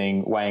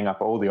everything, weighing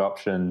up all the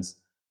options,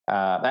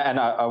 and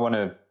I want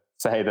to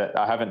say that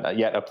I haven't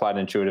yet applied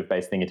an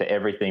intuitive-based thing into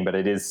everything, but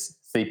it is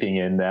seeping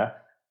in there.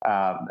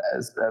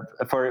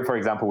 For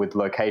example, with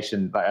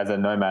location, like as a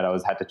nomad, I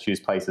had to choose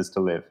places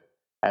to live.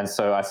 And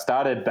so I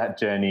started that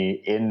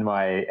journey in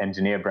my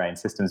engineer brain,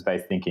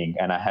 systems-based thinking,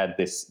 and I had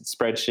this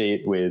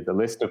spreadsheet with a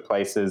list of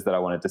places that I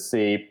wanted to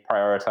see,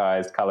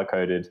 prioritized,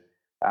 color-coded,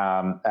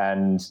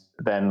 and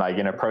then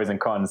pros and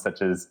cons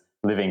such as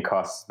living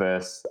costs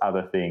versus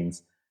other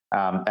things.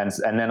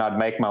 And then I'd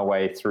make my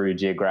way through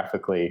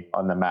geographically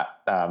on the map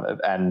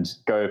and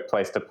go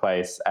place to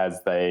place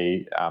as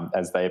they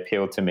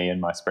appeal to me in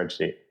my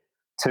spreadsheet.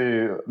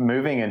 To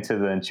moving into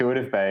the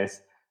intuitive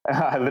base,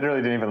 I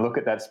literally didn't even look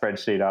at that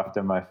spreadsheet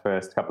after my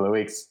first couple of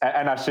weeks.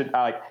 And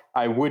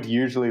I would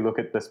usually look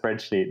at the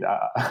spreadsheet.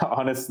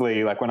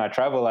 Honestly, like when I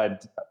travel, I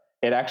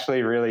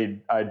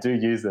do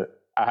use it.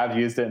 I have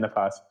used it in the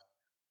past.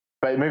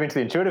 But moving to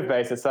the intuitive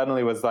base, it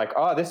suddenly was like,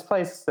 oh, this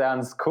place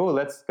sounds cool.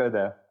 Let's go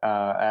there.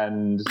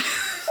 And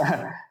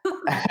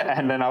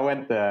then I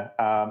went there.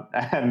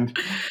 And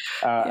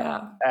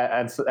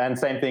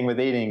same thing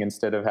with eating.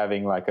 Instead of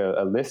having like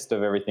a list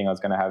of everything I was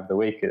going to have the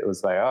week, it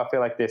was like, oh, I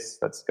feel like this.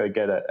 Let's go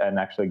get it, and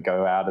actually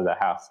go out of the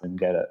house and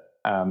get it.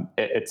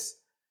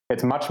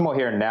 It's much more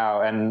here and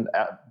now, and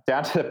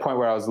down to the point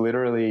where I was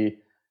literally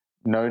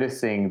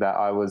noticing that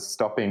I was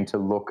stopping to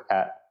look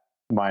at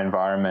my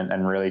environment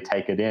and really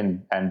take it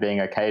in, and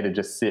being okay to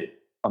just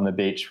sit on the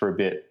beach for a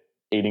bit,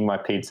 eating my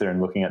pizza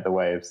and looking at the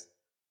waves.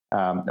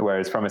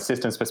 Whereas from a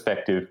systems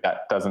perspective,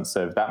 that doesn't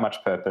serve that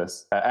much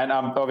purpose. And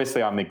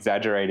obviously I'm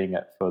exaggerating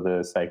it for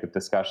the sake of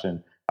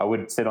discussion. I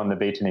would sit on the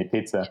beach and eat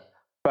pizza,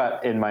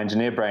 but in my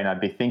engineer brain,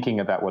 I'd be thinking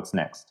about what's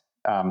next.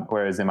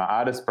 Whereas in my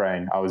artist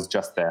brain, I was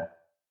just there,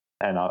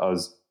 and I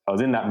was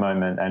in that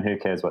moment, and who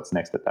cares what's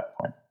next at that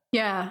point?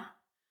 Yeah.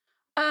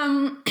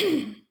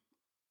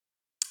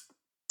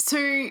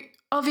 So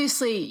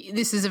obviously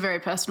this is a very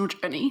personal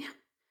journey,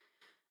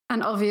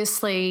 and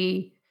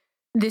obviously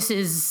this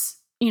is,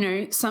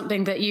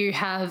 something that you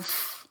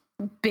have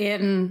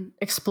been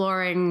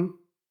exploring,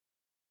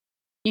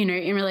 in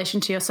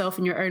relation to yourself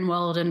and your own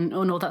world and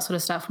all that sort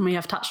of stuff. And we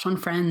have touched on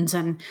friends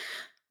and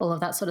all of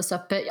that sort of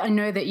stuff. But I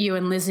know that you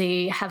and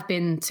Lizzie have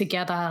been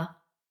together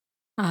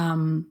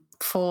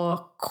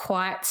for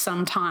quite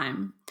some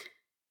time.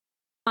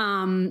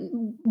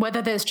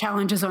 Whether there's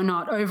challenges or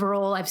not,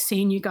 overall, I've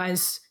seen you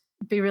guys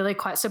be really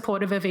quite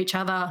supportive of each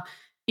other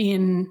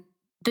in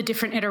the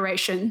different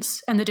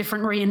iterations and the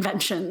different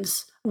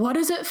reinventions. What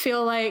does it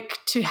feel like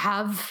to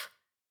have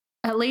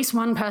at least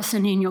one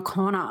person in your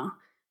corner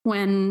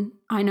when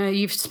I know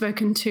you've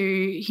spoken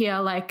to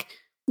here,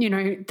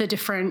 the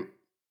different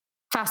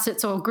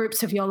facets or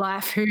groups of your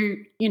life who,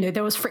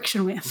 there was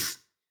friction with?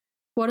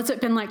 What has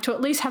it been like to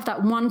at least have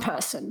that one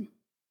person?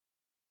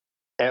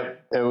 It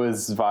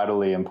was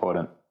vitally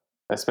important,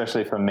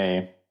 especially for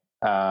me.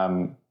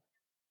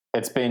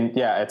 it's been,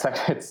 yeah, it's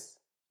actually, it's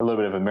a little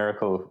bit of a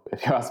miracle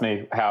if you ask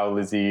me how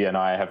Lizzie and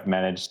I have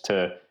managed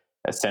to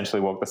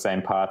essentially walk the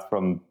same path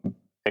from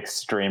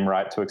extreme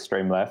right to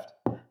extreme left.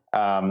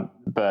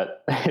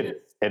 But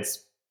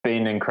it's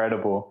been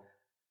incredible.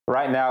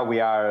 Right now we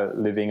are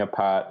living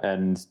apart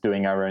and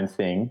doing our own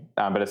thing,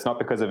 but it's not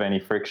because of any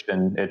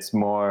friction. It's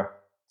more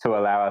to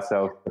allow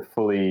ourselves to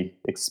fully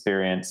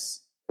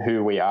experience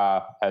who we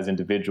are as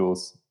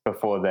individuals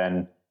before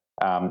then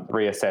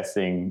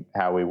reassessing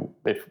how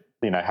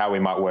we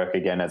might work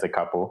again as a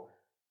couple.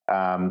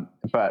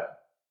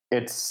 But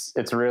it's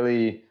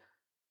really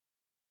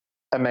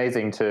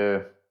amazing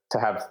to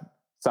have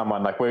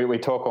someone like we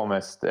talk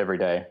almost every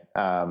day,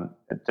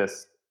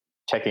 just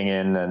checking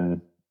in,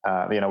 and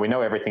we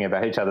know everything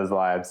about each other's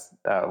lives.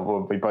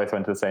 We both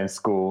went to the same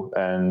school,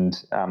 and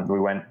we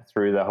went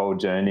through the whole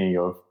journey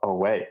of, oh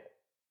wait,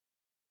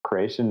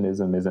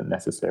 creationism isn't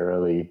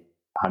necessarily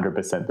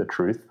 100% the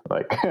truth.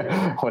 Like,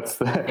 what's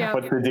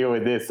the deal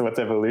with this? What's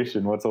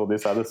evolution? What's all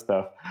this other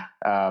stuff?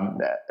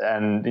 And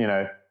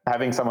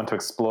having someone to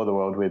explore the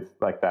world with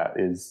like that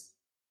is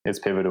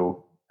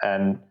pivotal.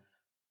 And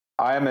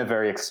I am a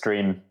very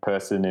extreme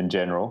person in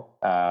general,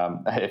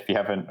 if you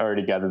haven't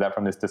already gathered that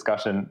from this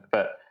discussion,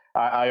 but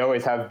I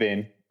always have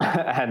been.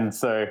 And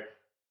so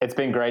it's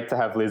been great to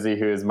have Lizzie,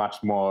 who is much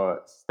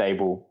more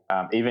stable.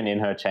 Even in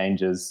her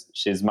changes,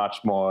 she's much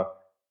more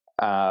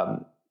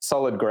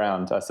solid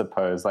ground, I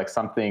suppose, like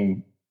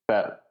something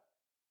that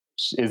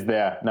is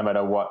there no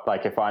matter what.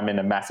 Like if I'm in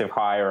a massive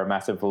high or a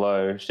massive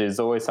low, she's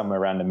always somewhere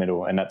around the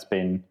middle. And that's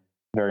been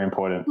very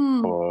important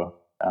for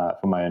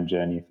my own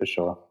journey, for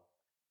sure.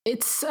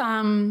 It's if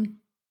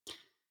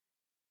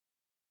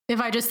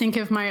I just think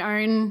of my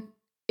own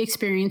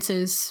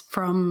experiences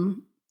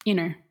from,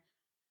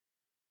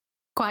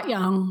 quite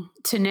young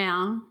to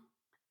now,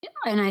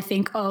 and I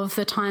think of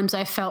the times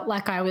I felt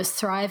like I was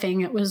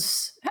thriving, it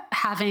was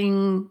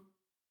having,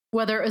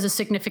 whether it was a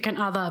significant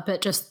other,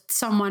 but just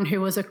someone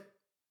who was a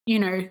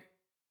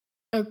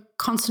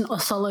constant or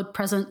solid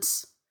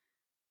presence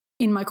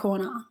in my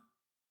corner,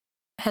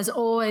 has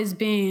always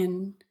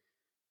been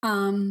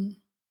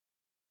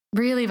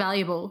really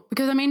valuable.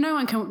 Because I mean, no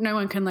one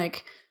can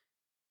like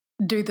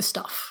do the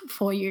stuff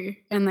for you,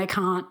 and they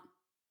can't,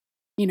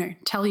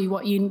 tell you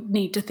what you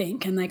need to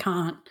think, and they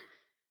can't,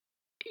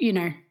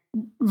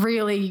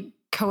 really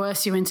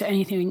coerce you into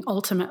anything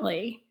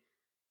ultimately,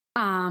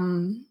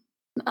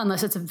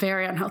 unless it's a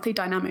very unhealthy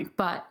dynamic.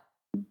 But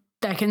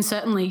they can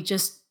certainly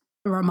just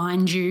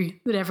remind you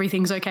that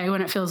everything's okay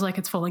when it feels like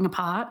it's falling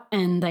apart,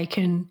 and they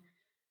can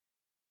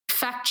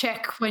fact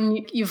check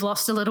when you've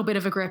lost a little bit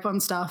of a grip on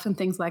stuff and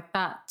things like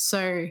that.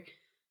 So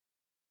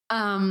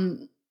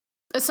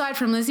aside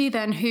from Lizzie,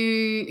 then,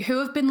 who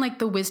have been like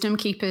the wisdom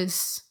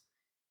keepers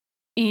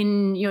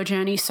in your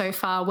journey so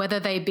far, whether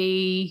they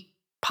be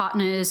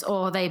partners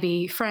or they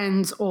be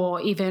friends or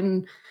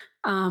even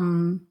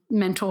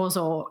mentors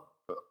or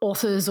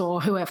authors or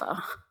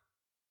whoever?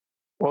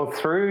 Well,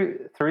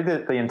 through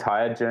the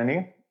entire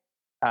journey,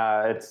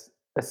 it's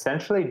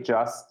essentially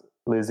just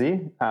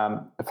Lizzie,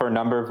 for a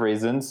number of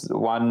reasons.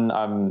 One,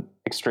 I'm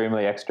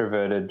extremely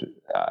extroverted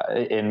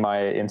in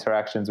my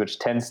interactions, which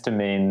tends to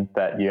mean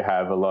that you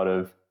have a lot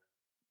of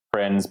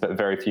friends but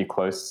very few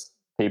close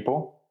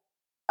people.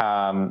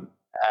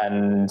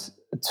 And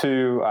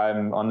two,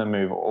 I'm on the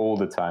move all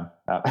the time.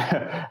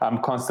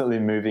 I'm constantly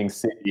moving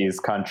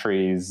cities,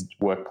 countries,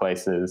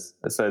 workplaces.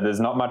 So there's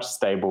not much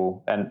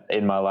stable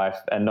in my life,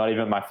 and not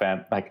even my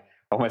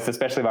almost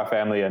especially my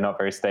family are not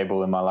very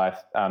stable in my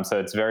life. So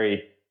it's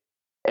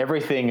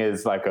everything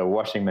is like a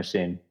washing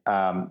machine.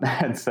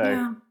 And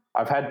so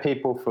I've had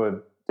people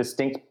for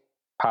distinct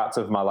parts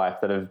of my life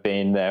that have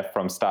been there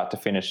from start to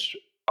finish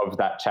of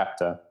that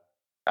chapter.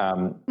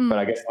 But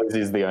I guess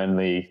Lizzie is the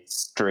only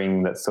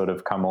string that's sort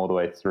of come all the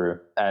way through.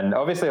 And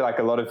obviously, like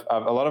a lot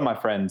of my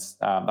friends,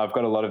 I've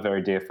got a lot of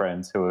very dear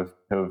friends who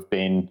have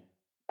been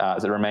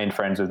remained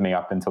friends with me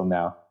up until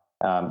now.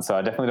 So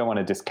I definitely don't want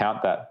to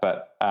discount that.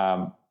 But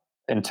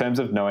in terms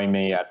of knowing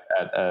me at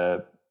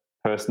a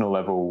personal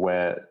level,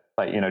 where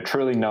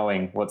truly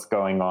knowing what's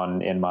going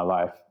on in my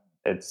life,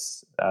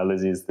 it's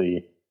Lizzie's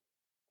the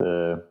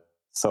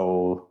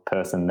sole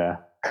person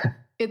there.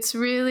 It's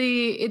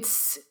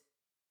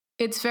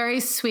very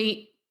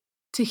sweet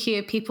to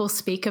hear people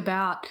speak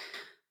about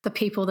the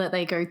people that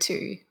they go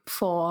to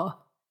for,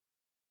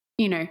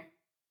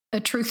 a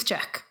truth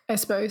check, I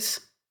suppose,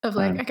 of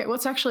like, okay,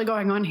 what's actually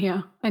going on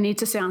here? I need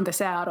to sound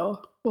this out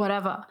or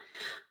whatever.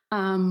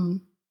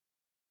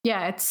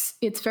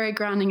 It's very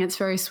grounding. It's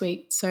very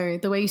sweet. So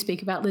the way you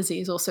speak about Lizzie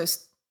is also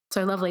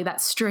so lovely.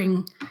 That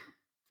string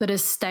that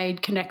has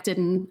stayed connected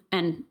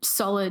and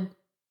solid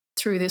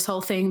through this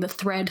whole thing, the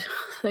thread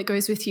that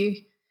goes with you.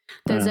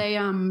 There's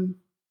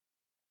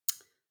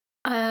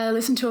I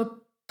listened to a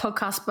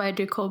podcast by a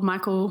dude called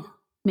Michael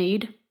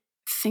Mead.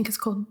 I think it's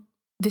called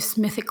This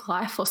Mythic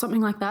Life or something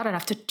like that. I'd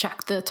have to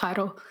check the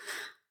title.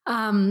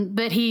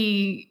 But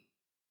he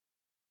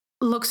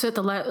looks at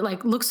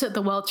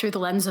the world through the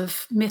lens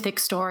of mythic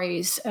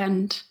stories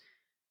and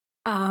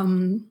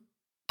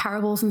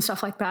parables and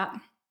stuff like that.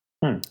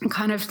 and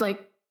kind of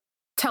like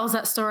tells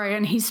that story.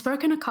 And he's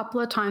spoken a couple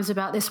of times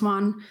about this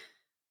one,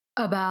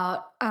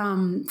 about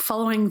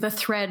following the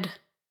thread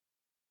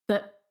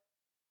that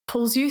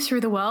pulls you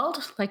through the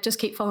world, like just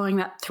keep following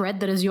that thread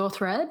that is your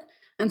thread.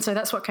 And so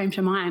that's what came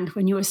to mind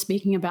when you were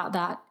speaking about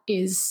that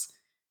is,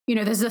 you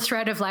know, there's a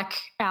thread of like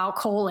our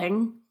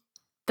calling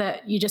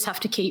that you just have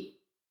to keep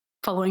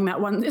following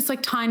that one. It's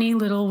like tiny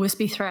little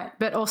wispy thread,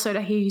 but also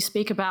to hear you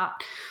speak about,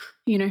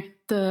 you know,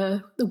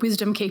 the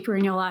wisdom keeper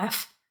in your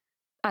life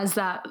as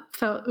that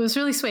felt, it was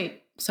really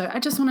sweet. So I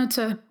just wanted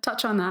to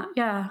touch on that.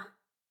 Yeah.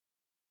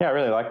 Yeah, I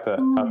really like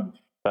that.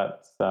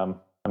 That's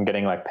I'm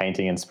getting like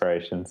painting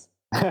inspirations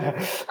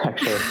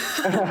actually.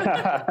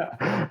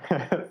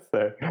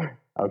 So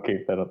I'll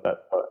keep that thought.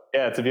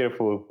 Yeah, it's a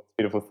beautiful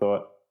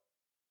thought.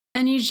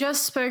 And you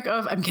just spoke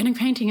of, I'm getting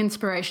painting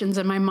inspirations,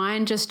 and my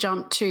mind just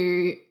jumped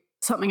to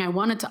something I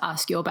wanted to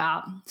ask you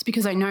about. It's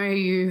because I know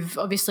you're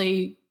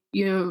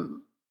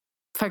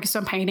focused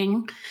on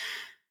painting.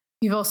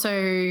 You've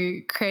also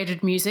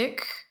created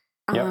music,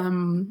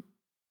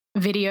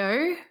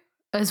 video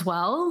as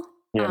well.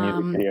 Yeah,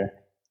 music video.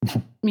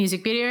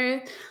 Music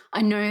video.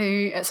 I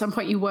know at some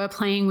point you were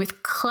playing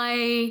with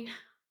clay,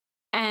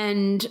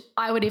 and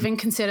I would even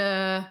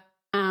consider,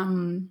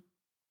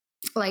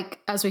 like,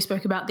 as we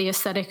spoke about, the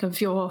aesthetic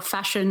of your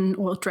fashion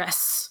or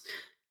dress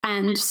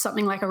and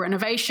something like a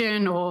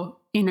renovation, or,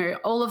 you know,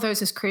 all of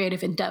those as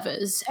creative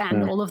endeavors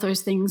and all of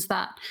those things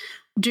that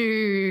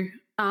do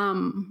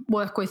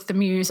work with the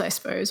muse, I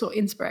suppose, or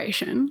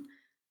inspiration.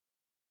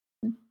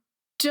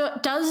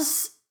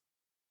 Does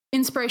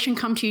inspiration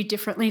come to you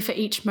differently for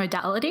each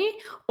modality,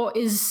 or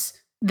is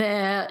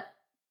there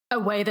a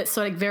way that's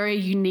sort of very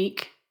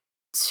unique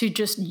to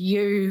just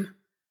you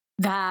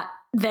that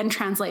then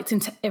translates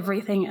into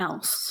everything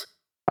else?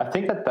 I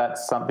think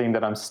that's something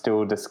that I'm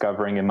still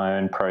discovering in my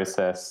own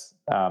process.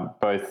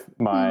 Both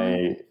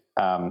my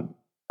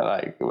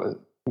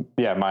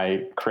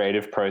my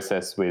creative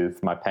process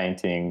with my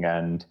painting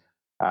and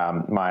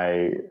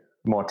my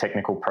more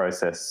technical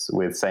process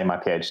with, say, my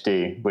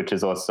PhD, which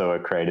is also a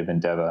creative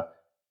endeavor.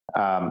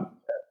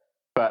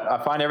 But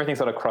I find everything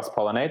sort of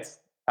cross-pollinates.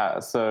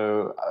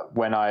 So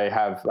when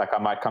I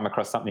might come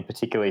across something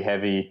particularly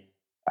heavy,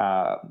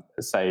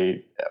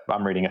 say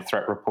I'm reading a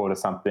threat report or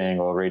something,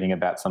 or reading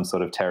about some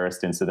sort of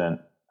terrorist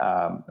incident,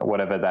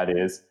 whatever that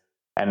is,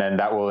 and then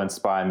that will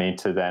inspire me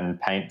to then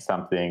paint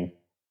something.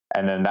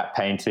 And then that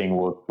painting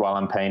while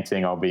I'm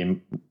painting, I'll be,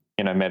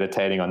 you know,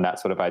 meditating on that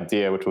sort of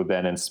idea, which will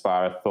then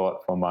inspire a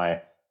thought for my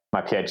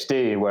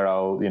PhD, where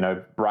I'll, you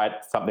know,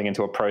 write something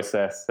into a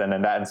process, and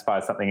then that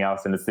inspires something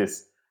else. And it's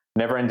this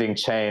never-ending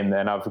chain.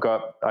 And I've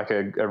got like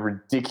a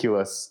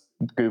ridiculous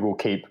Google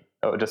Keep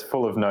just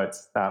full of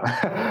notes,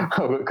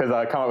 because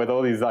I come up with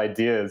all these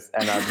ideas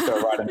and I've got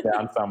to write them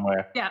down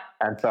somewhere. Yeah.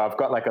 And so I've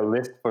got like a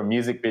list for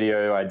music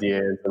video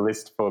ideas, a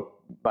list for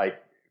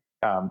like,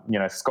 you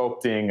know,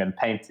 sculpting and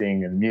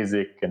painting and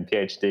music and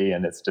PhD,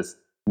 and it's just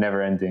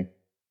never ending.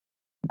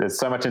 There's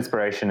so much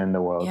inspiration in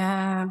the world.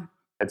 Yeah.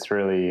 It's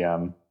really,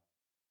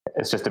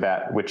 it's just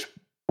about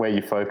where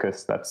you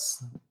focus.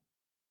 That's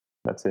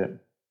it.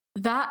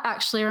 That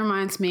actually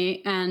reminds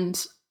me,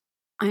 and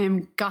I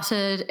am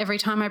gutted every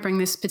time I bring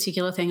this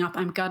particular thing up.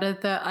 I'm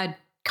gutted that I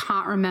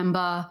can't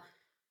remember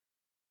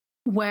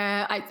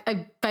where.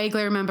 I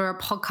vaguely remember a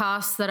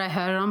podcast that I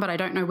heard it on, but I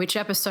don't know which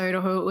episode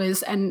or who it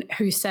was and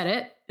who said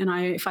it. And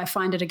if I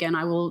find it again,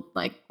 I will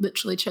like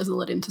literally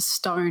chisel it into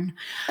stone,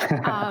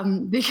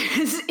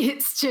 because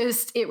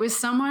it was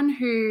someone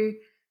who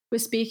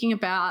was speaking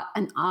about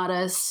an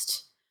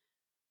artist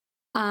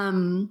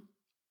who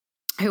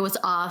was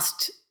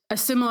asked a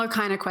similar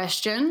kind of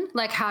question,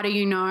 like, how do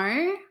you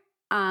know?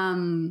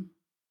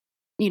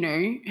 You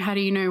know, how do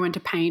you know when to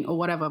paint or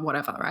whatever,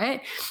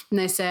 right? And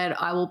they said,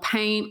 I will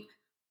paint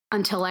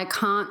until I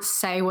can't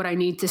say what I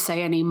need to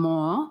say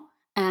anymore,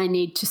 and I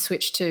need to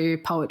switch to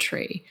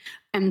poetry,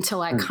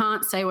 until I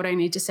can't say what I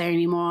need to say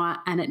anymore,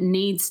 and it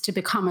needs to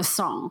become a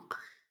song.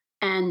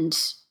 And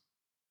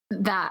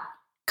that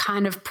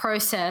kind of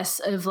process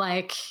of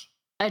like,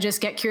 I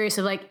just get curious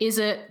of like, is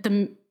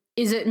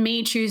it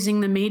me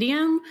choosing the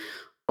medium,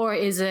 or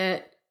is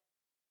it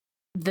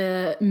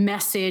the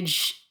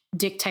message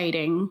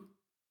dictating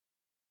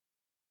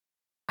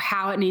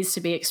how it needs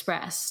to be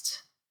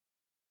expressed?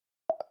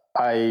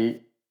 I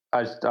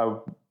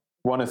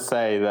want to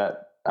say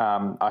that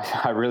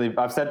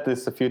I've said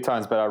this a few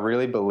times, but I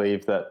really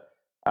believe that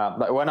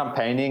like when I'm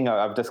painting,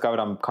 I've discovered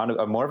I'm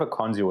more of a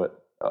conduit.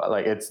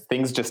 Like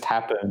things just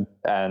happen,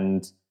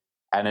 and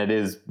it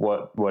is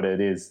what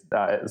it is.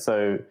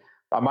 So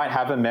I might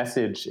have a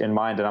message in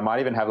mind, and I might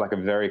even have like a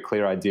very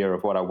clear idea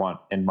of what I want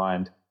in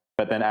mind.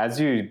 But then as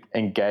you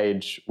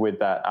engage with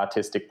that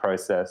artistic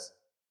process,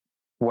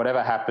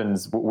 whatever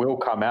happens will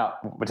come out,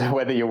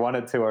 whether you want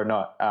it to or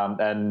not.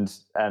 And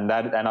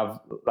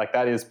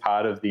that is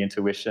part of the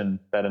intuition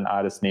that an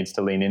artist needs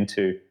to lean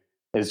into,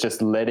 is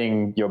just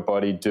letting your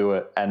body do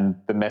it, and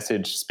the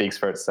message speaks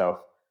for itself.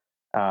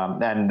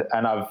 And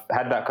I've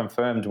had that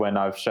confirmed when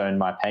I've shown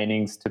my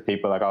paintings to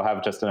people. Like I'll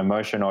have just an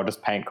emotion or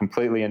just paint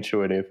completely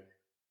intuitive,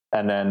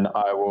 and then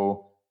I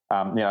will,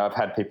 I've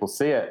had people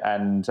see it,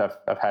 and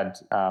I've had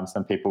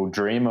some people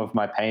dream of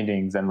my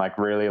paintings and like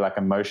really like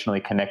emotionally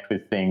connect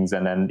with things,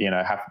 and then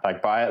have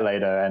like buy it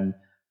later. And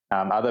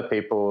other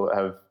people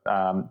have.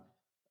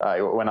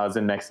 When I was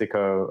in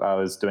Mexico, I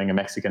was doing a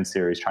Mexican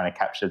series trying to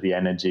capture the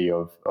energy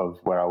of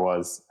where I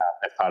was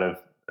as part of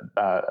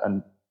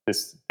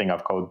this thing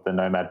I've called the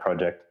Nomad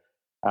Project.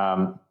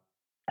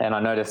 And I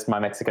noticed my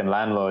Mexican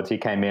landlord, he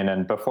came in,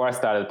 and before I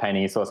started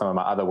painting, he saw some of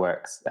my other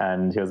works,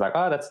 and he was like,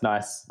 "Oh, that's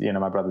nice.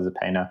 My brother's a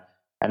painter."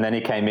 And then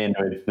he came in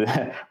with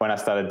when I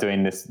started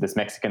doing this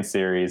Mexican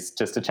series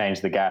just to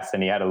change the gas,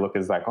 and he had a look.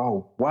 As like,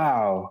 "Oh,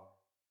 wow.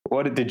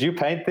 What did you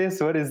paint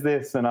this? What is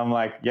this?" And I'm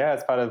like, "Yeah,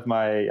 it's part of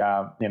my,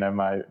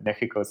 my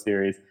Mexico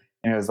series."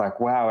 And he was like,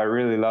 "Wow, I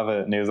really love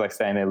it." And he was like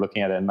saying there,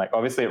 looking at it, and like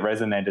obviously it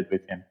resonated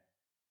with him.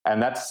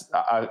 And that's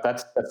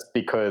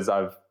because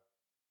of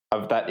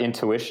that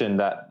intuition,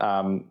 that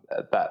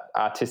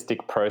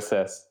artistic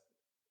process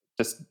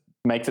just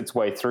makes its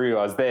way through.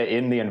 I was there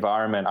in the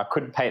environment. I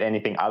couldn't paint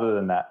anything other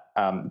than that.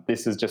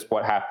 This is just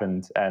what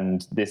happened,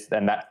 and that's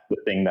the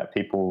thing that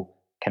people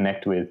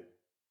connect with.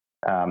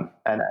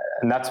 And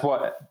that's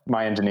what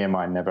my engineer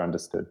mind never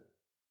understood.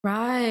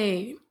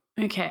 Right.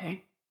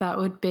 Okay. That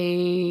would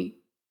be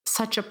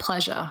such a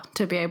pleasure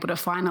to be able to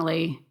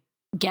finally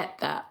get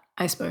that,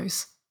 I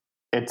suppose.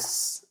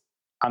 It's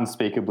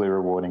unspeakably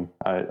rewarding.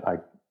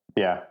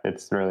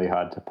 It's really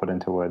hard to put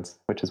into words,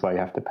 which is why you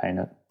have to paint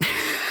it.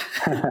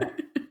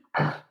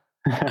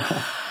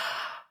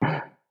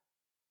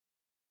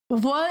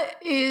 What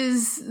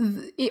is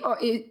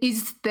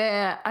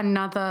there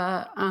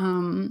another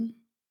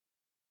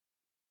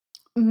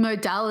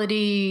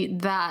modality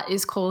that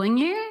is calling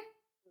you?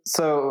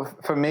 So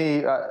for me,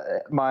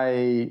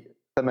 the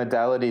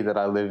modality that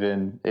I live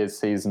in is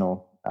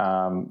seasonal,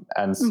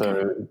 and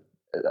so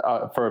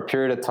for a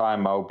period of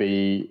time, I'll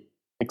be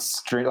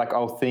extreme. Like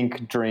I'll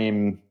think,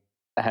 dream,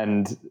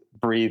 and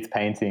breathe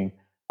painting,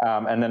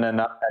 and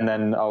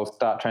then I'll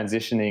start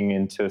transitioning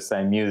into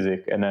say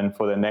music, and then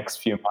for the next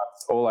few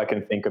months, all I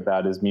can think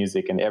about is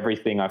music, and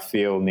everything I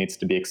feel needs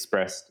to be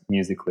expressed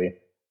musically.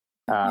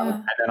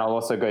 And then I'll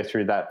also go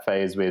through that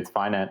phase with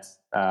finance,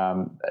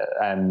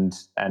 and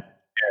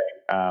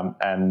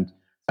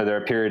so there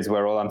are periods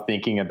where all I'm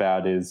thinking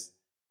about is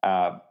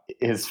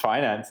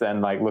finance,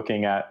 and like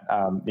looking at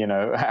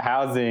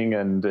housing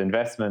and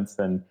investments,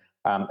 and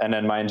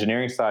then my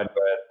engineering side,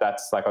 where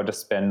that's like I'll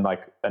just spend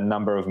like a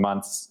number of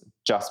months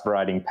just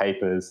writing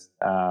papers,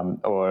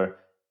 or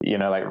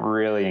like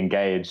really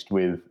engaged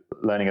with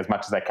learning as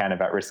much as I can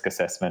about risk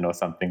assessment or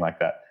something like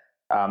that.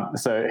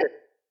 So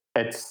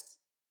it's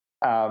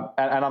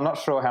and I'm not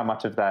sure how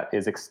much of that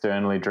is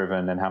externally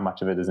driven and how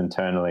much of it is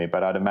internally,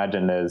 but I'd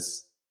imagine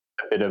there's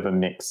a bit of a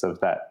mix of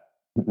that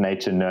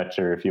nature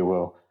nurture, if you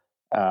will.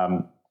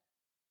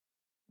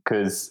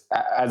 Because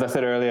as I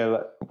said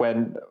earlier,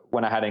 when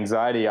I had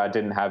anxiety, I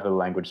didn't have a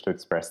language to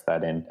express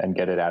that in and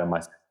get it out of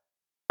myself,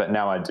 but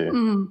now I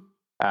do.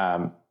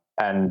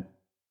 And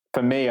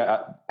for me,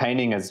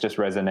 painting has just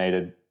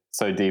resonated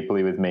so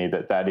deeply with me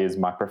that is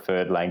my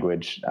preferred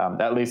language,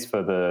 at least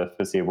for the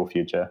foreseeable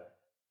future.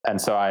 And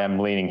so I am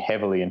leaning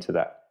heavily into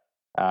that.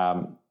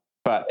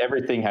 But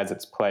everything has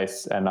its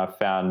place, and I've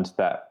found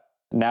that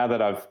now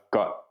that I've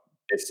got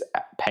this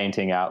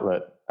painting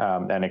outlet,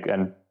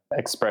 and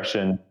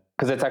expression,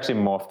 because it's actually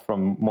morphed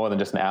from more than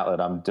just an outlet.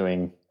 I'm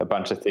doing a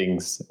bunch of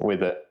things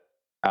with it,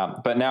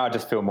 but now I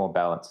just feel more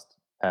balanced,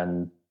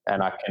 and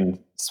I can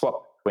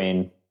swap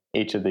between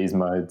each of these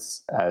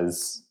modes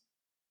as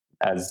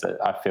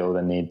I feel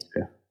the need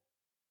to.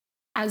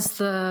 As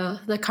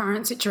the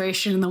current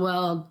situation in the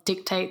world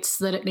dictates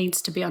that it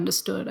needs to be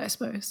understood, I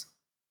suppose.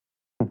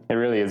 It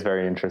really is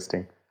very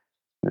interesting.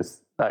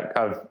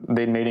 I've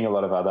been meeting a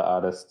lot of other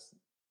artists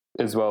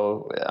as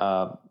well,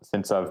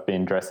 since I've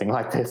been dressing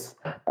like this.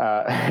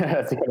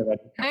 As you can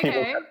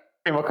imagine,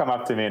 people come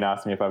up to me and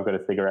ask me if I've got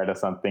a cigarette or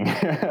something.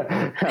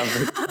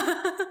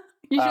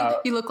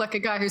 You look like a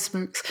guy who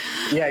smokes.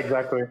 Yeah,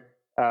 exactly.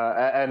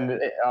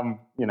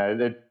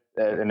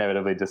 It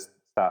inevitably just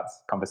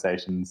starts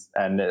conversations,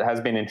 and it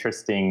has been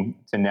interesting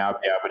to now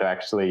be able to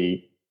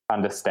actually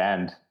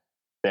understand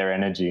their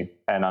energy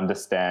and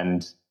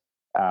understand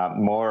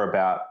more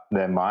about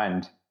their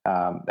mind,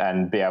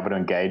 and be able to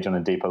engage on a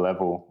deeper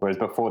level. Whereas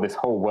before, this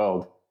whole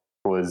world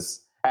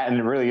was, and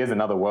it really is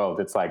another world.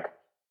 It's like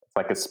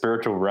a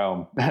spiritual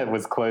realm that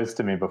was closed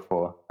to me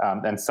before,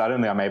 and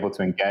suddenly I'm able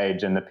to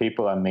engage, and the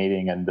people I'm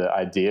meeting and the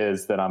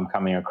ideas that I'm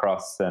coming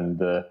across, and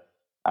the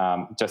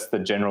just the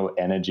general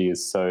energy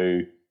is so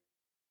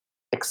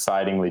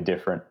excitingly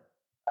different.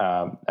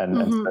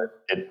 And so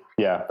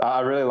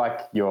I really like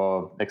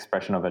your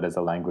expression of it as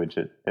a language.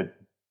 It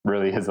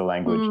really is a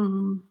language.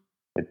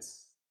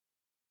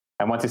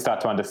 And once you start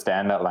to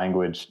understand that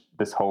language,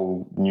 this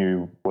whole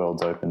new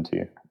world's open to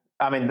you.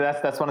 I mean,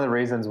 that's one of the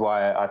reasons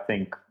why I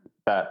think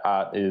that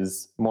art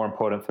is more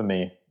important for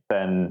me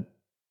than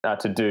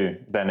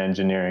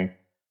engineering,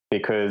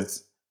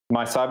 because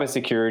my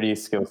cybersecurity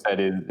skill set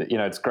is,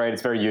 it's great.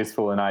 It's very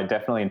useful, and I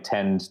definitely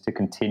intend to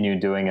continue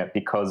doing it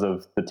because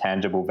of the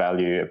tangible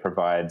value it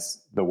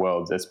provides the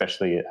world,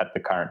 especially at the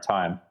current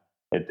time.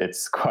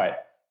 It's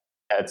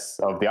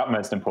of the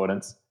utmost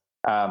importance.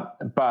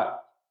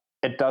 But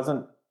it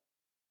doesn't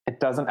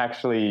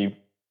actually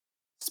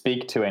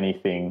speak to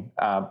anything.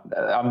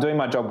 I'm doing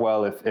my job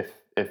well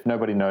if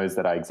nobody knows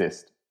that I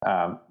exist.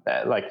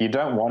 Like, you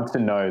don't want to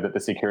know that the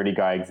security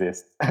guy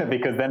exists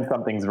because then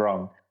something's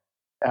wrong.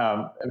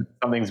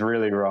 Something's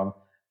really wrong.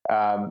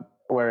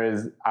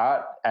 Whereas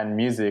art and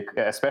music,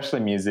 especially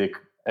music,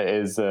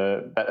 that's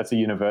a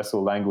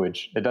universal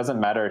language. It doesn't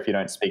matter if you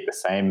don't speak the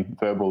same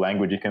verbal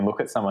language. You can look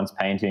at someone's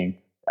painting.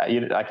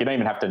 You don't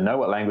even have to know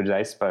what language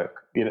they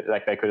spoke.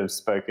 Like, they could have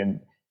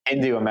spoken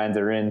Hindi or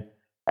Mandarin,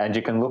 and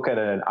you can look at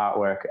an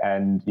artwork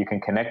and you can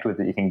connect with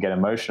it. You can get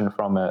emotion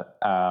from it.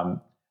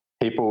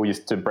 People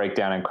used to break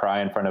down and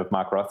cry in front of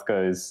Mark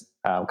Rothko's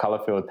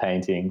color-filled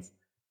paintings,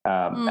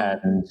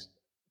 and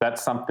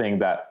that's something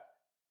that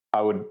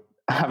I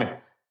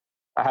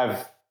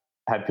have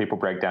had people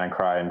break down and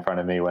cry in front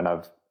of me when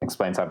I've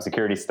explained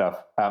cybersecurity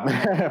stuff,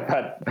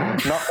 but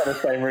not for the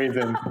same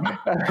reason.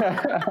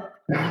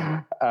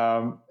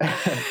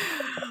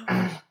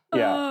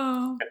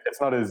 Yeah,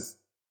 it's not as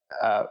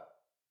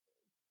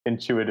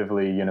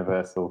intuitively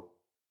universal.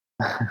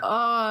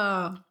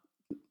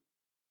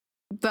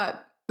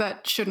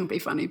 That shouldn't be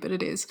funny, but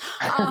it is.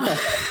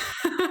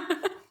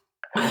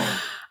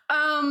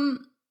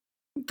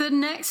 The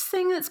next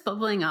thing that's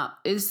bubbling up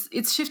is,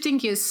 it's shifting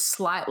gears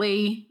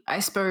slightly, I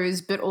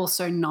suppose, but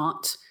also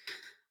not,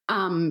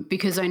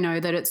 because I know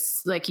that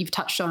it's, like you've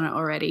touched on it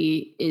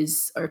already,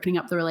 is opening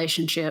up the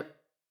relationship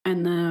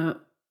and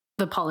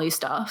the poly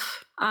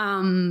stuff.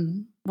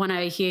 When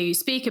I hear you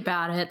speak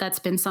about it, that's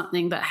been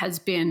something that has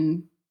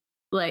been,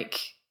 like,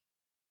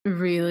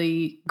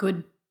 really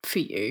good for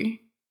you.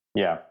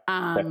 Yeah.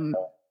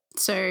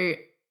 So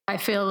I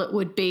feel it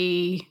would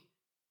be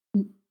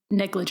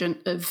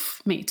negligent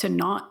of me to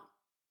not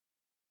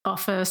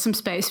offer some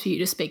space for you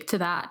to speak to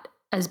that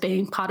as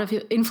being part of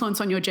your influence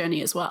on your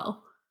journey as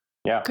well.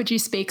 Yeah. Could you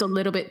speak a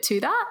little bit to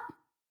that?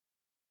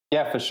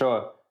 Yeah, for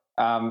sure.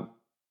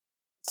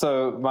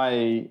 So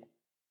my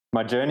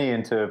journey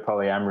into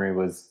polyamory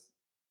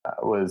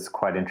was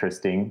quite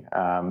interesting.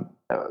 I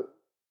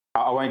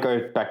won't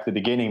go back to the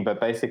beginning, but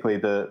basically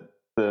the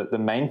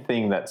main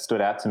thing that stood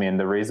out to me, and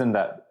the reason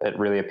that it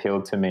really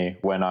appealed to me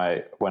when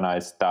I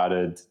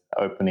started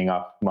opening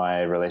up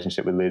my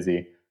relationship with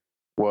Lizzie,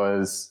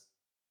 was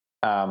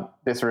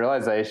this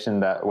realization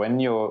that when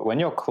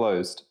you're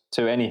closed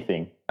to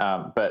anything,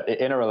 but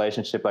in a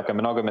relationship, like a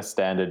monogamous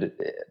standard,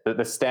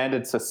 the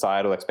standard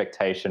societal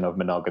expectation of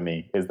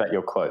monogamy is that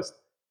you're closed,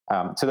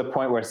 to the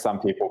point where some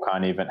people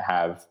can't even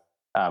have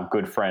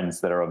good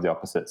friends that are of the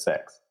opposite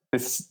sex.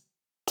 This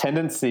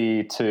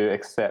tendency to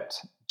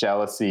accept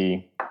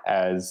jealousy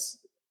as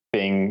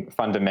being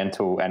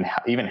fundamental and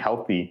even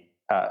healthy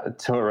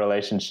to a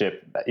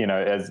relationship,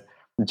 as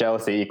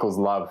jealousy equals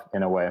love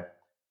in a way.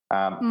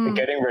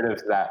 Getting rid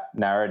of that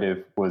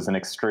narrative was an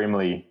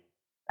extremely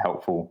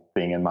helpful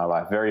thing in my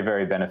life, very,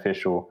 very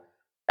beneficial.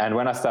 And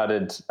when I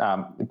started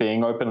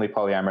being openly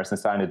polyamorous and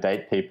starting to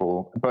date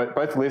people,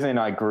 both Lizzie and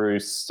I grew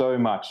so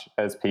much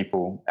as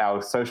people.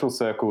 Our social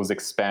circles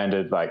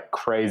expanded like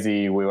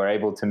crazy. We were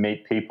able to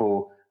meet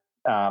people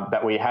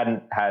that we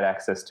hadn't had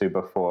access to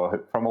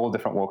before, from all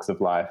different walks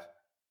of life.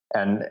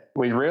 And I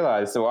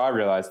realized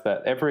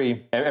that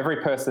every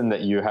person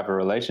that you have a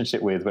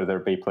relationship with, whether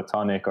it be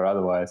platonic or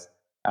otherwise,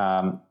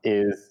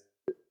 is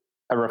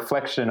a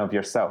reflection of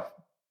yourself.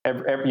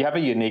 You have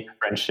a unique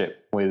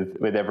friendship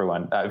with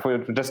everyone. If we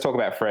just talk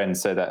about friends,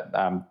 so that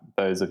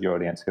those of your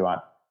audience who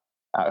aren't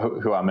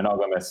who are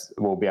monogamous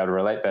will be able to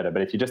relate better.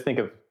 But if you just think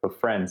of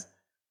friends,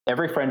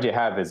 every friend you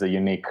have is a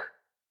unique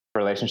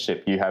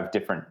relationship. You have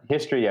different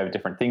history, you have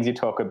different things you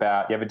talk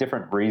about, you have a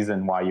different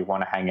reason why you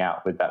want to hang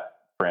out with that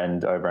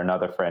friend over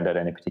another friend at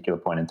any particular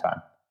point in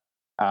time.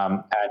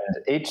 And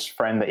each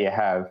friend that you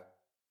have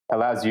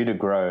allows you to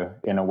grow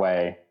in a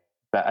way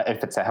that,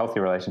 if it's a healthy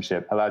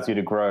relationship, allows you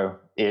to grow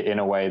in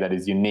a way that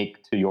is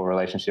unique to your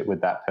relationship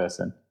with that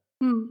person.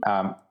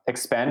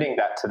 Expanding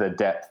that to the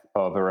depth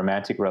of a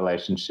romantic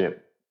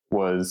relationship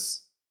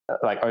was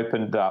like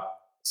opened up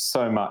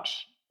so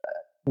much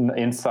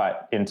insight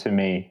into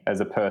me as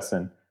a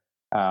person,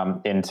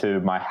 into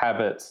my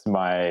habits,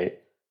 my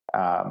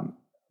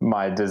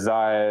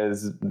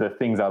desires, the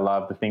things I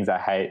love, the things I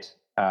hate,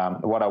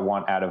 what I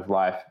want out of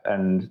life,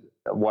 and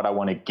what I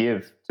want to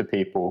give to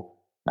people,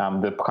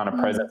 the kind of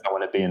presence I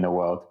want to be in the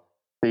world.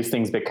 These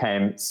things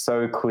became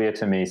so clear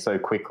to me so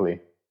quickly.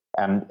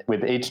 And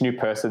with each new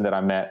person that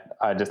I met,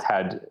 I just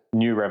had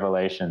new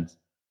revelations.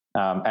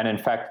 And in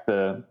fact,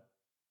 the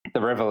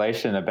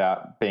revelation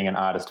about being an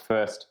artist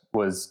first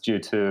was due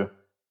to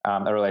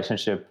a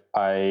relationship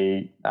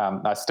I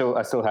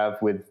still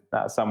have with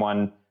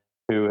someone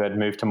who had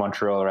moved to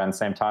Montreal around the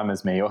same time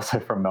as me, also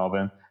from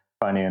Melbourne,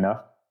 funny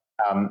enough.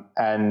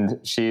 And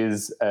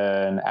she's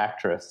an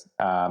actress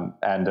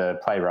and a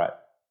playwright,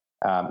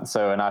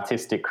 so an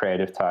artistic,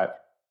 creative type.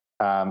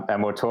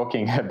 and we're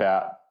talking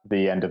about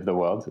the end of the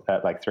world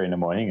at like 3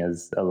 a.m,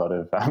 as a lot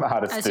of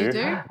artists As do. you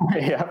do.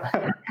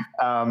 Yeah.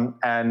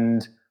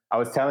 And I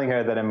was telling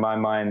her that in my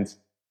mind,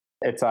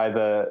 it's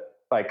either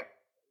like,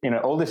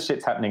 all this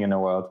shit's happening in the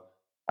world.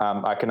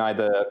 I can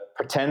either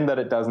pretend that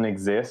it doesn't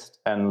exist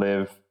and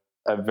live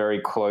a very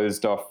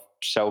closed off,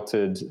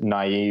 sheltered,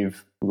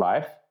 naive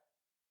life,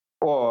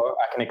 or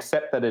I can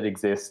accept that it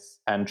exists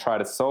and try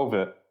to solve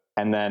it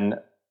and then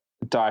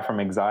die from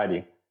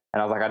anxiety.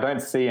 And I was like, I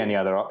don't see any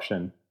other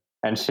option.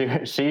 And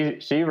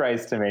she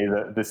raised to me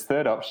that this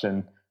third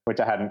option, which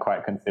I hadn't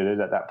quite considered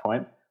at that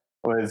point,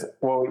 was,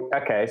 well,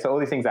 okay, so all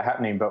these things are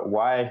happening, but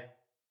why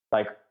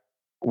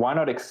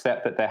not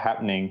accept that they're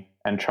happening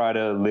and try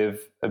to live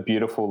a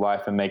beautiful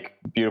life and make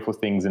beautiful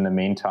things in the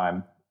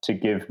meantime to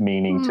give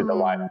meaning to the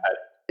life that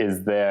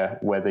is there,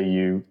 whether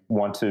you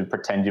want to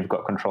pretend you've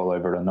got control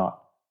over it or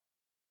not.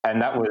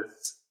 And that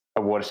was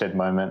a watershed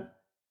moment.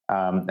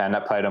 And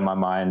that played on my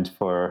mind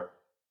for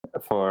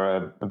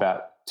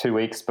about 2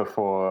 weeks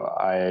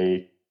before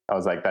I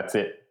was like, that's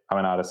it. I'm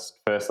an artist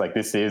first. Like,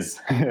 this is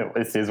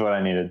what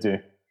I need to do.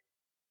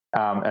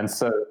 And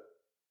so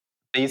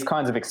these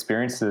kinds of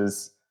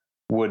experiences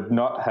would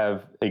not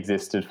have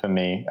existed for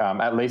me,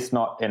 at least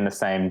not in the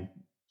same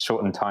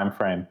shortened time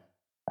frame,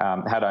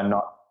 had I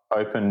not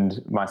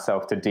opened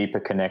myself to deeper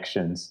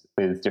connections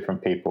with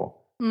different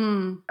people.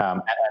 And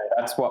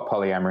that's what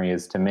polyamory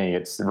is to me.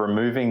 It's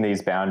removing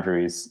these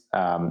boundaries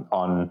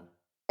on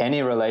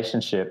any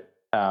relationship,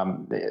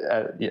 and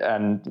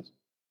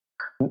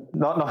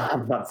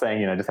I'm not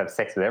saying just have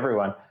sex with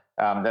everyone.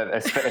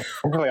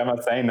 Especially, I'm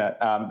not saying that.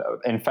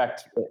 In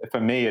fact, for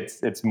me,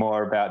 it's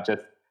more about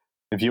just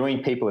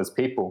viewing people as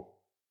people,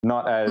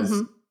 not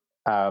as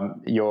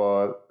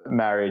you're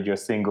married, you're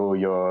single,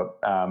 you're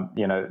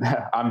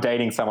I'm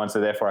dating someone,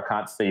 so therefore I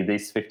can't see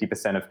these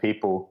 50% of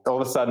people.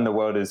 All of a sudden, the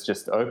world is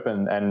just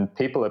open, and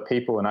people are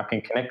people, and I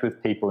can connect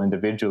with people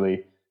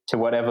individually to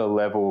whatever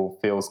level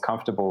feels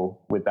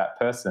comfortable with that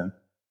person,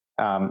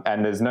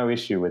 and there's no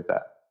issue with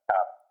that,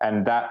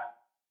 and that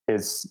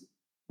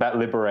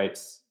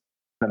liberates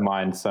the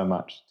mind so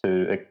much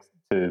to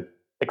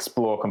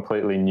explore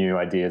completely new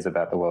ideas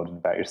about the world and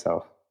about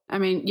yourself. I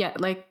mean, yeah,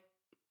 like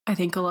I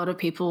think a lot of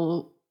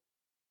people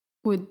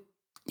would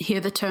hear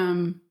the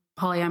term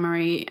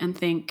polyamory and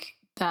think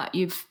that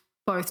you've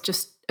both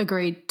just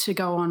agreed to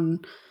go on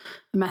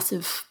a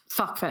massive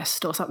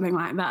fuckfest or something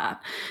like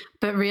that.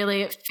 But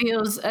really it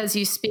feels, as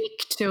you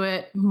speak to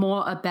it,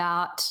 more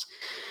about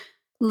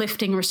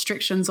lifting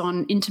restrictions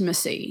on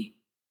intimacy.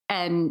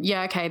 And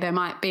yeah, okay, there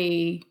might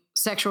be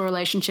sexual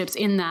relationships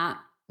in that,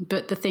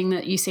 but the thing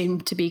that you seem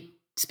to be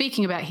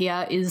speaking about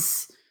here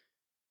is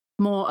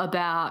more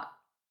about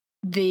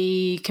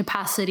the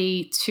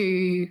capacity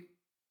to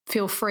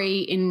feel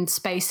free in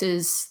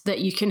spaces that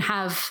you can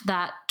have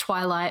that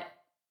twilight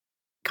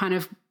kind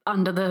of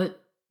under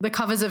the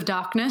covers of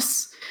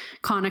darkness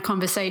kind of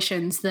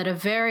conversations that are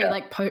very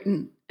like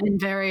potent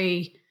and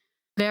very,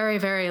 very,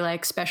 very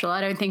like special.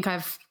 I don't think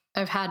I've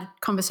had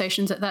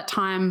conversations at that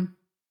time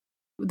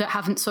that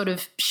haven't sort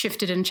of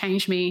shifted and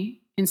changed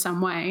me in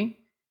some way.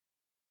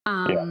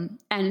 And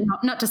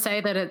not to say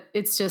that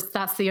it's just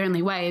that's the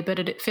only way, but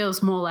it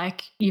feels more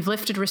like you've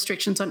lifted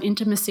restrictions on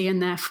intimacy,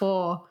 and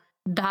therefore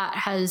that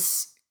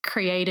has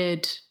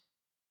created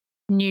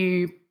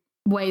new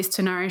ways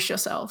to nourish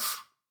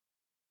yourself.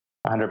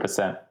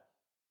 100%.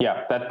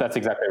 Yeah, that's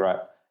exactly right.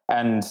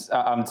 And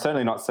I'm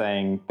certainly not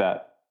saying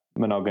that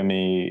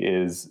monogamy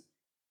is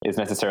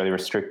necessarily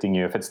restricting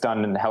you. If it's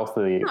done in a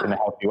healthy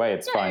way,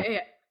 it's fine.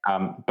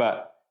 Yeah.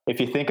 But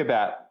if you think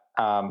about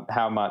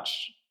how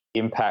much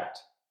impact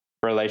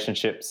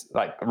relationships,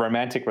 like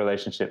romantic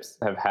relationships,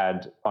 have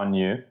had on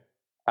you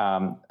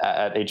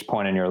at each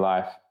point in your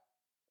life,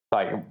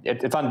 like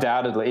it's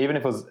undoubtedly, even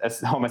if it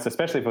was almost,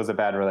 especially if it was a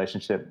bad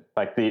relationship,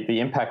 like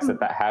the impacts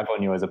that have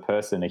on you as a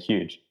person are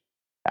huge.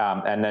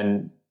 And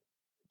then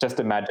just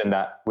imagine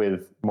that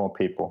with more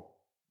people.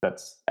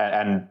 That's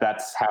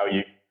how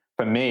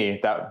for me,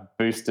 that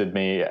boosted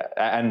me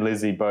and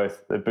Lizzie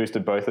both. It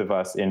boosted both of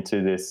us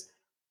into this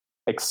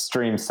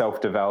extreme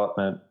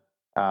self-development,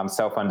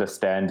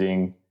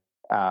 self-understanding,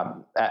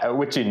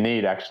 which you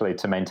need actually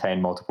to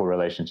maintain multiple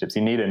relationships.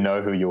 You need to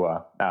know who you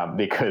are,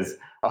 because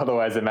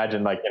otherwise,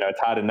 imagine it's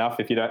hard enough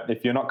if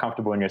you're not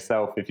comfortable in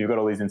yourself, if you've got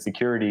all these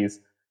insecurities,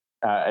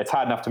 it's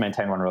hard enough to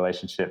maintain one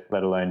relationship,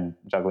 let alone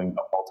juggling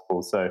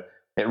multiple. So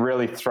it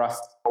really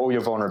thrusts all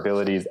your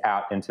vulnerabilities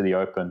out into the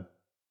open,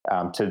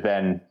 to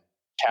then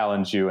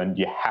challenge you, and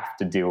you have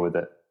to deal with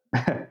it.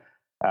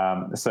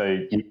 So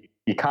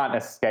you can't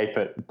escape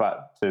it,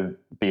 but to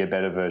be a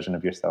better version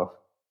of yourself.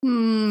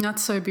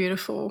 That's so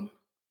beautiful.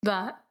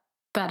 That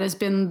has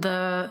been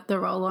the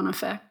roll-on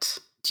effect.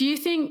 Do you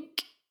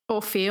think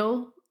or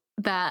feel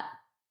that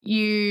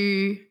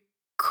you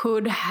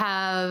could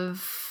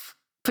have,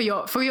 for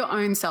your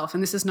own self,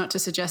 and this is not to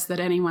suggest that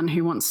anyone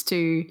who wants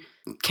to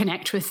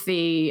connect with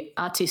the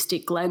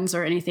artistic lens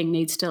or anything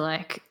needs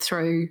to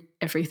throw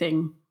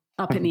everything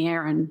up in the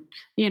air and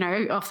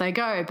off they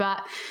go,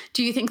 but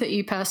do you think that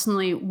you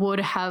personally would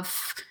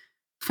have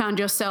found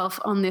yourself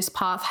on this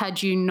path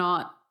had you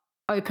not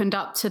opened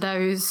up to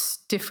those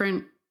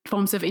different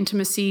forms of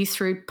intimacy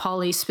through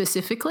poly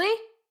specifically?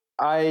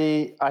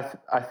 I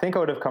think I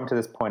would have come to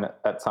this point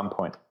at some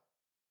point.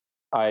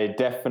 I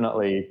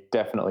definitely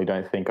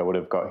don't think I would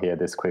have got here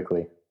this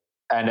quickly,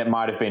 and it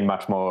might have been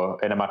much more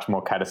in a much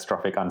more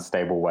catastrophic,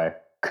 unstable way.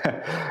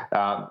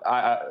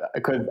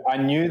 Because I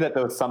knew that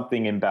there was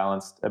something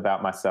imbalanced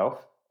about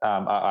myself.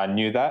 I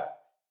knew that,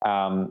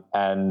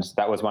 and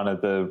that was one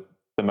of the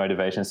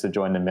motivations to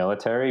join the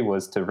military,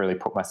 was to really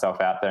put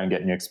myself out there and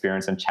get new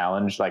experience and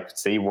challenge, like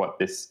see what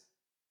this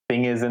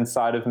thing is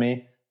inside of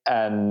me.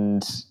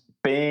 And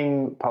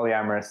being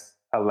polyamorous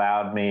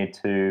allowed me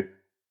to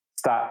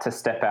start to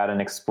step out and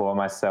explore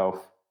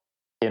myself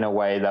in a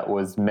way that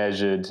was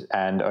measured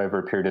and over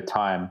a period of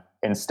time,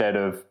 instead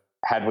of,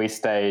 had we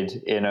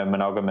stayed in a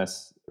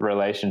monogamous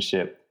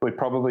relationship, we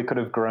probably could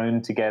have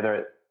grown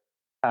together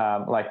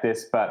like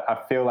this. But I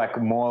feel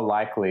like more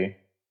likely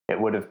it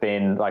would have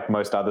been like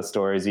most other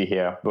stories you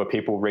hear, where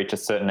people reach a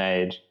certain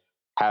age,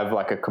 have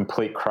like a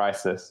complete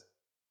crisis,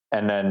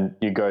 and then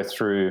you go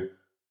through,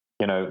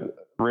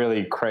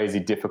 really crazy,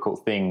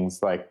 difficult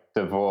things like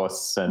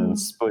divorce and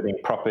splitting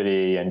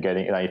property and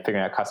getting, figuring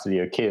out custody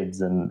of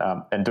kids and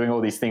doing all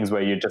these things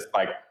where you're just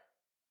like,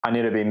 I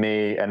need to be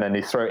me, and then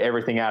you throw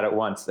everything out at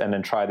once and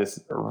then try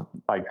this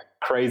like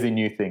crazy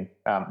new thing.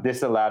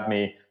 This allowed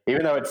me,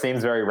 even though it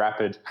seems very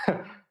rapid,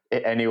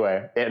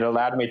 anyway, it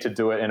allowed me to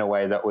do it in a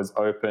way that was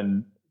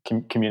open,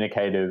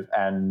 communicative,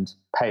 and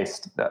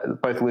paced.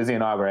 Both Lizzie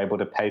and I were able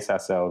to pace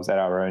ourselves at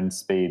our own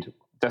speed,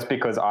 just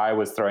because I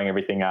was throwing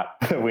everything out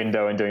the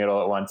window and doing it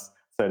all at once,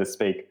 so to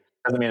speak.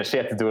 Doesn't mean that she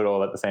had to do it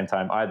all at the same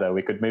time either.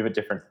 We could move at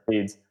different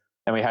speeds,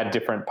 and we had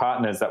different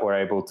partners that were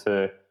able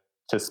to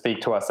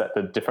speak to us at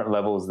the different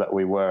levels that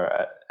we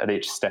were at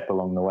each step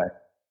along the way.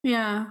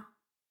 Yeah.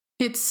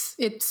 It's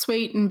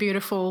sweet and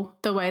beautiful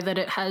the way that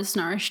it has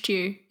nourished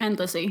you and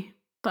Lizzie.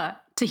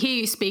 But to hear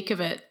you speak of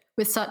it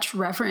with such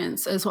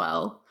reverence as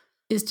well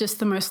is just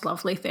the most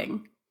lovely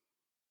thing.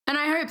 And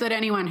I hope that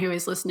anyone who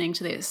is listening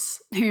to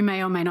this, who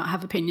may or may not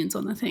have opinions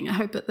on the thing, I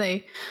hope that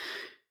they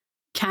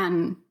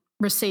can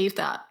receive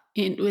that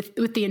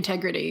with the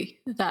integrity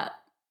that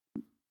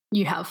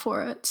you have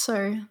for it.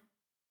 So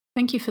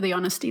thank you for the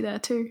honesty there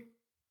too.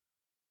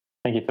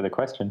 Thank you for the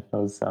question. It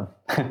was,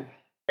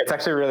 it's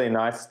actually really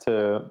nice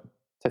to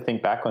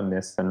think back on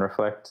this and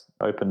reflect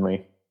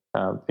openly,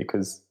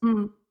 because,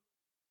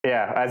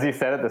 yeah, as you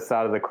said at the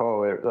start of the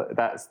call,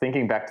 that's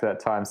thinking back to that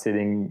time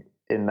sitting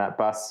in that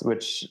bus,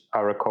 which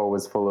I recall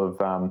was full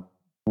of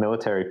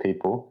military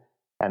people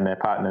and their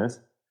partners.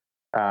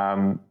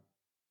 I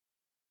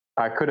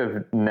could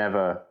have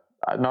never,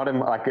 not in,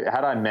 like,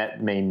 had I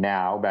met me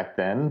now back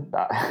then,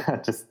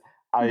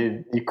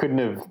 you couldn't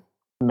have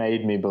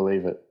made me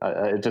believe it.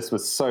 It just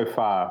was so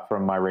far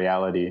from my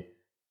reality.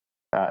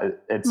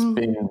 It's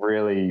been a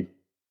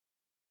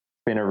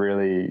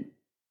really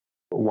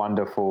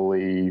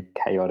wonderfully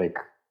chaotic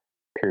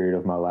period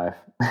of my life.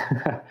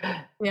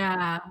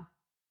 Yeah.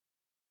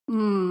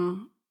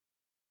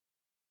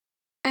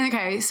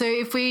 Okay, so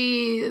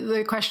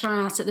the question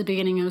I asked at the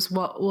beginning was,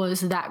 what was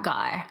that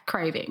guy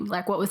craving?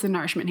 Like, what was the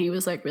nourishment he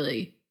was like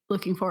really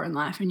looking for in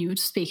life? And you were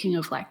speaking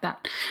of like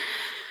that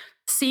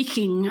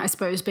seeking, I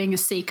suppose, being a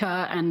seeker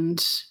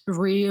and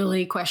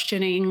really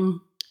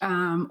questioning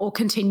or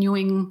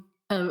continuing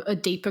a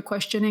deeper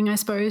questioning, I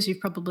suppose.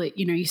 You've probably,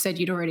 you said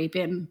you'd already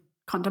been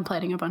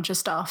contemplating a bunch of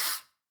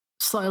stuff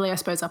slowly, I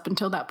suppose, up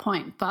until that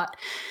point. But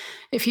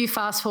if you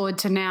fast forward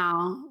to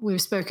now,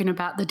 we've spoken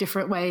about the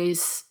different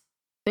ways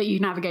that you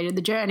navigated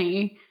the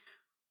journey.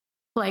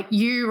 Like,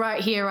 you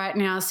right here, right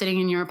now, sitting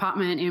in your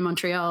apartment in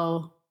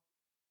Montreal,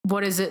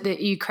 what is it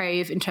that you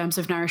crave in terms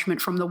of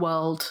nourishment from the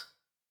world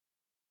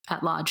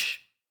at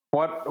large?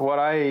 What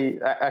I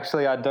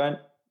don't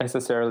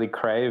necessarily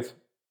crave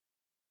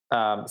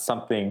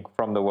something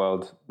from the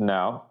world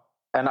now,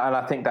 and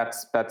I think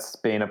that's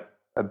been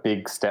a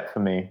big step for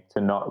me,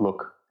 to not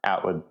look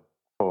outward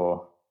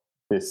for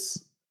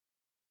this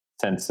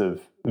sense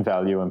of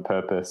value and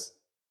purpose.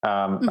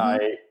 I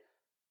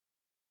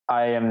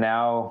am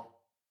now,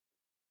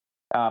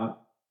 I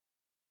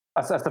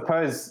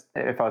suppose,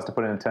 if I was to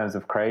put it in terms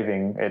of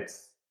craving,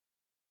 it's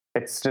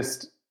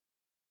just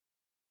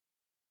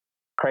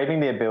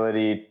craving the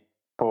ability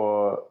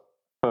for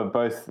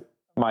both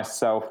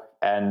myself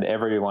and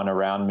everyone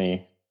around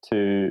me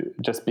to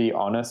just be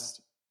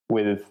honest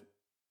with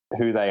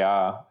who they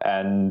are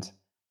and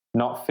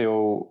not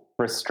feel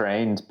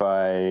restrained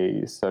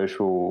by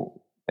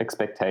social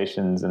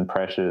expectations and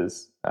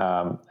pressures.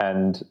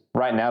 And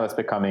right now that's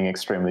becoming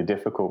extremely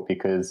difficult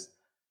because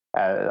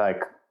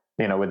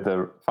with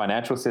the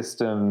financial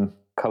system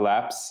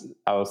collapse,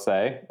 I will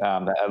say,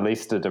 at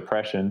least a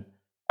depression,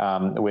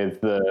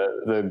 with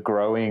the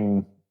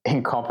growing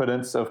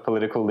incompetence of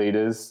political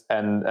leaders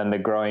and the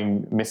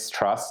growing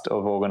mistrust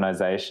of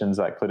organizations,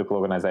 like political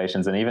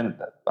organizations, and even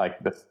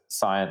like the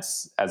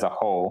science as a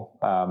whole.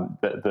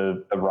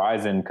 The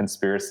rise in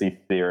conspiracy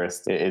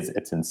theorists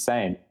it's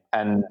insane.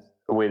 And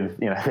with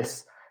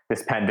this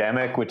this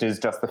pandemic, which is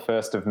just the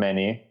first of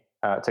many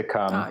to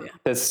come. Oh, yeah.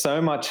 There's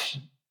so much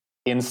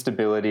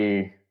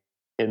instability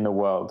in the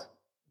world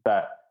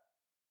that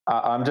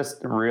I'm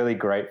just really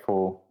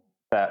grateful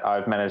that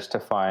I've managed to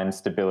find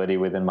stability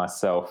within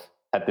myself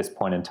at this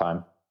point in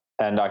time.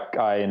 And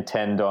I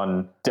intend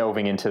on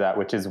delving into that,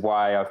 which is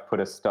why I've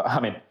put a stop. I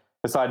mean,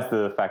 besides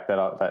the fact that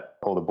that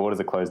all the borders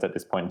are closed at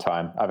this point in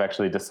time, I've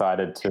actually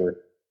decided to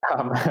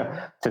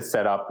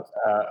set up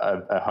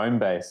a home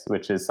base,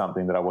 which is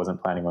something that I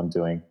wasn't planning on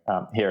doing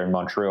here in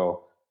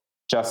Montreal,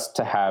 just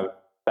to have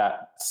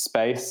that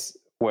space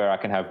where I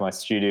can have my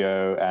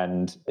studio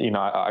and,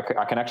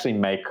 I can actually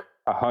make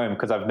a home,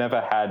 because I've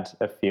never had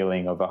a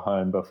feeling of a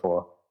home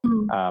before.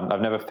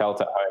 I've never felt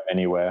at home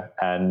anywhere.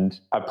 And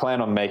I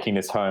plan on making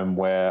this home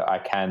where I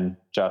can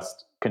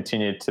just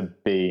continue to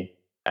be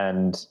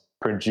and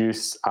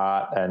produce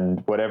art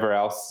and whatever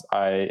else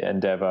I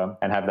endeavor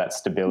and have that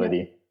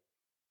stability.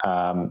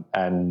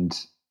 And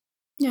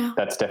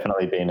that's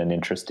definitely been an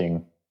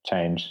interesting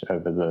change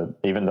over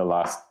even the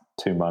last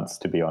 2 months,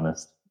 to be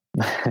honest.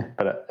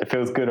 But it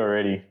feels good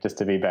already just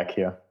to be back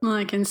here. Well,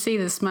 I can see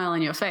the smile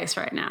on your face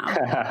right now.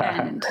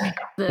 And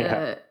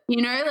the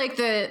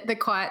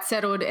quiet,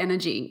 settled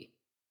energy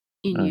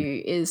in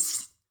you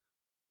is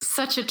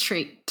such a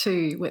treat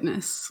to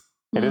witness.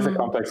 It is a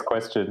complex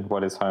question.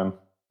 What is home?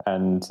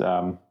 And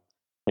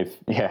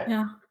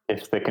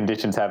if the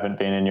conditions haven't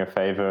been in your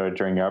favor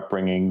during your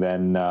upbringing,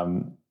 then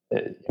there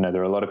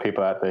are a lot of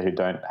people out there who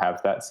don't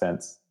have that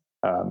sense.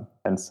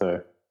 And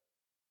so,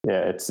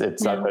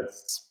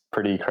 it's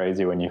pretty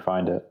crazy when you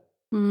find it.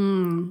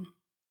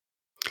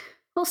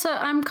 Also,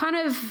 I'm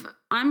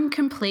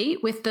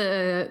complete with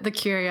the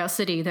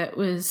curiosity that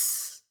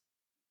was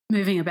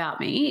moving about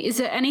me. Is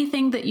there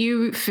anything that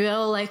you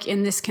feel like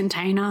in this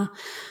container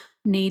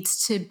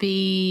needs to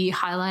be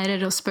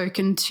highlighted or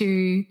spoken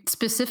to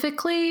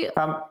specifically?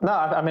 No,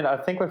 I mean, I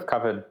think we've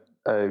covered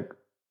a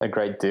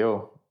great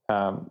deal.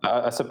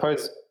 I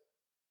suppose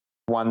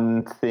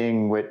one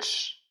thing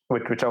which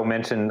I'll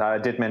mention, I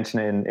did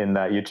mention in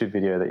that YouTube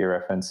video that you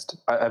referenced,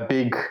 a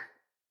big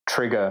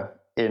trigger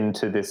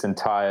into this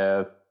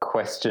entire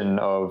question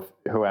of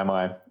who am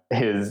I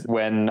is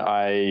when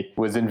I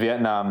was in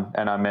Vietnam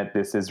and I met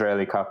this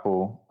Israeli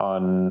couple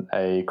on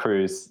a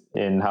cruise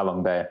in Ha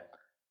Long Bay.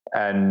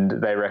 And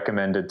they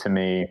recommended to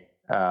me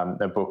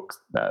a book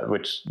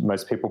which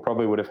most people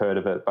probably would have heard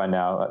of it by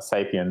now,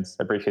 Sapiens,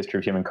 A Brief History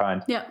of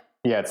Humankind. Yeah.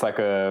 Yeah, it's like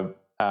a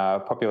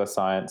popular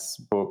science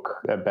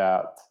book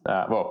about,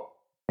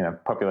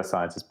 popular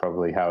science is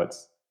probably how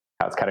it's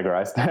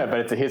categorized, but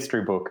it's a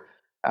history book.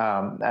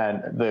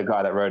 And the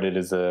guy that wrote it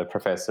is a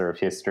professor of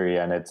history,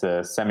 and it's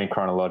a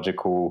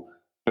semi-chronological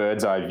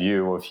bird's eye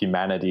view of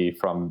humanity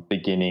from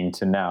beginning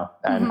to now,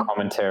 and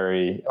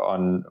commentary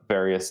on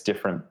various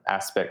different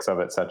aspects of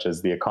it, such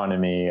as the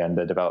economy and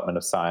the development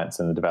of science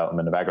and the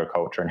development of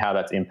agriculture and how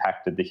that's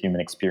impacted the human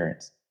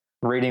experience.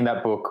 Reading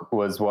that book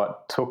was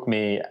what took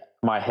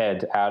my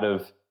head out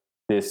of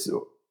this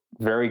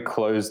very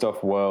closed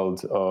off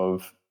world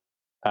of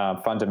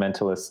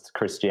fundamentalist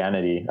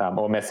Christianity,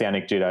 or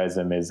Messianic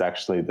Judaism is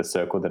actually the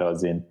circle that I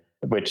was in,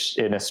 which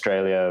in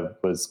Australia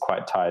was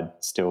quite tied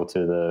still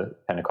to the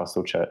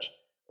Pentecostal church,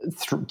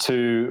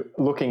 to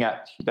looking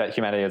at that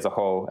humanity as a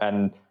whole.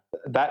 And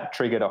that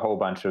triggered a whole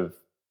bunch of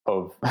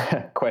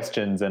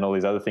questions and all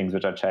these other things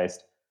which I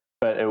chased.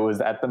 But it was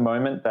at the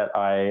moment that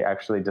I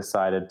actually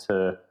decided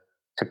to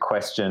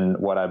question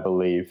what I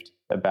believed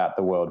about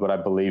the world, what I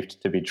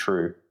believed to be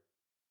true,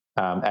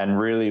 and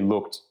really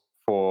looked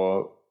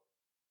for,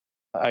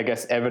 I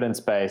guess,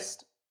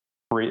 evidence-based,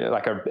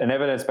 an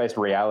evidence-based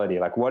reality,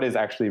 like what is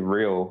actually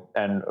real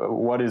and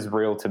what is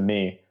real to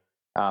me,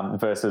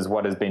 versus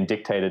what has been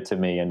dictated to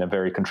me in a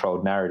very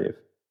controlled narrative.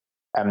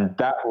 And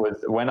that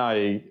was when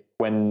I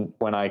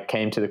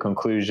came to the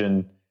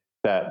conclusion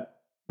that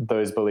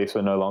those beliefs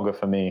were no longer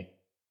for me.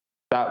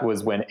 That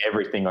was when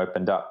everything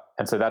opened up.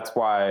 And so that's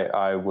why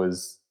I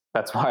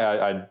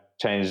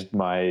changed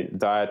my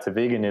diet to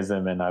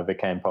veganism, and I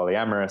became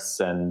polyamorous,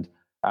 and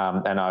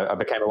I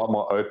became a lot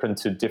more open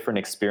to different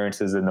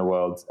experiences in the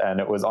world. And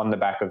it was on the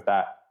back of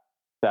that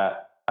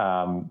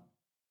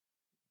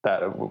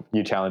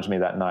you challenged me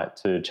that night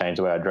to change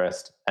the way I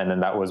dressed. And then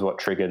that was what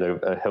triggered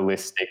a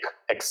holistic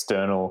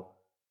external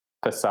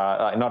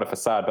facade, like not a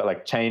facade, but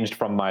like changed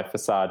from my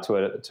facade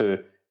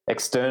to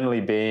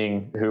externally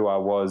being who I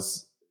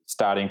was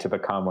starting to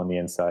become on the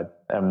inside.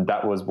 And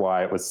that was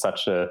why it was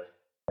such a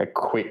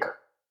quick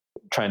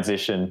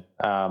transition.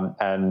 So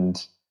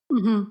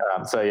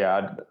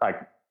yeah, I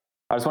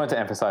just wanted to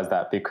emphasize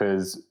that,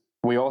 because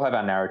we all have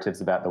our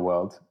narratives about the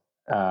world,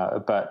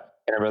 but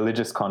in a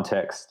religious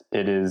context,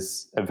 it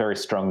is a very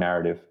strong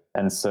narrative.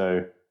 And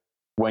so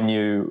when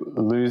you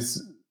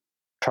lose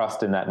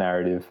trust in that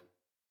narrative,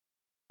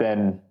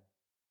 then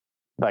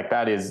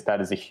that is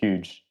a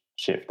huge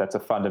shift. That's a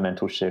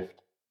fundamental shift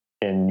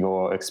in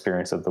your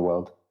experience of the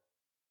world.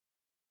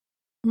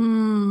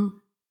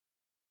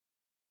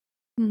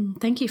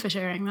 Thank you for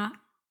sharing that.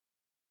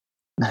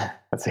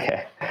 That's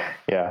okay.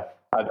 Yeah.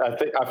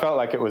 I felt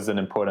like it was an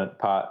important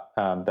part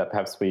that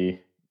perhaps we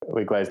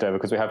glazed over,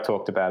 because we have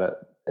talked about it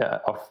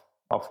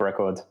off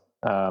record.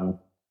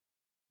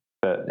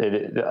 But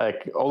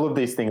like all of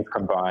these things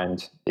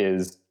combined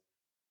is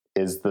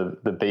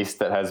the beast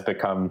that has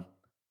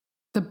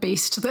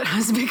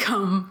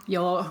become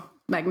your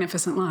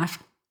magnificent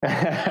life.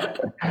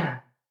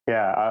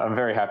 Yeah, I'm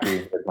very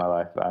happy with my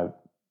life.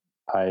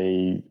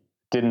 I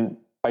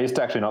used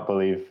to actually not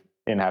believe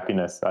in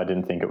happiness. I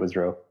didn't think it was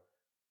real.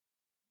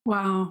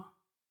 Wow.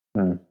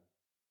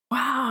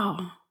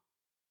 Wow.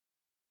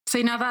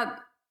 See, now that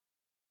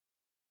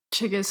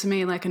triggers for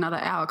me like another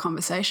hour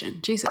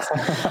conversation. Jesus.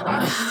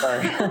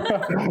 Sorry.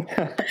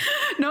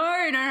 No.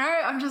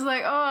 I'm just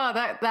like, oh,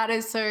 that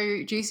is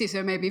so juicy.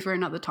 So maybe for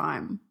another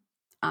time.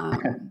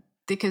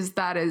 Because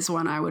that is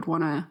one I would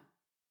want to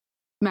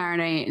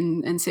marinate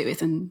and sit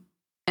with, and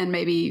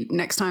maybe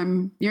next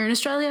time you're in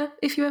Australia,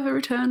 if you ever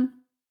return,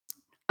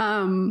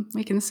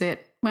 we can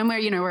sit when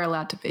we're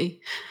allowed to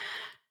be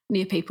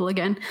near people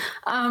again.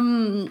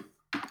 All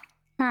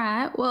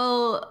right.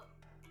 Well,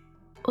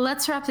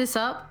 let's wrap this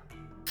up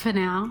for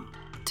now,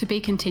 to be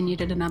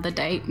continued at another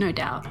date, no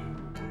doubt.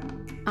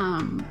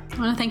 I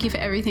want to thank you for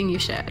everything you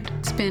shared.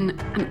 It's been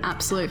an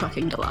absolute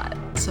fucking delight.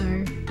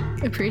 So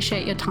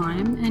appreciate your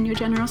time and your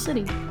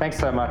generosity. Thanks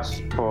so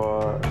much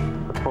for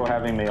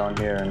having me on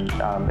here, and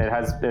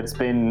it's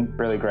been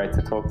really great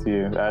to talk to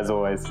you as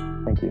always.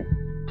 Thank you.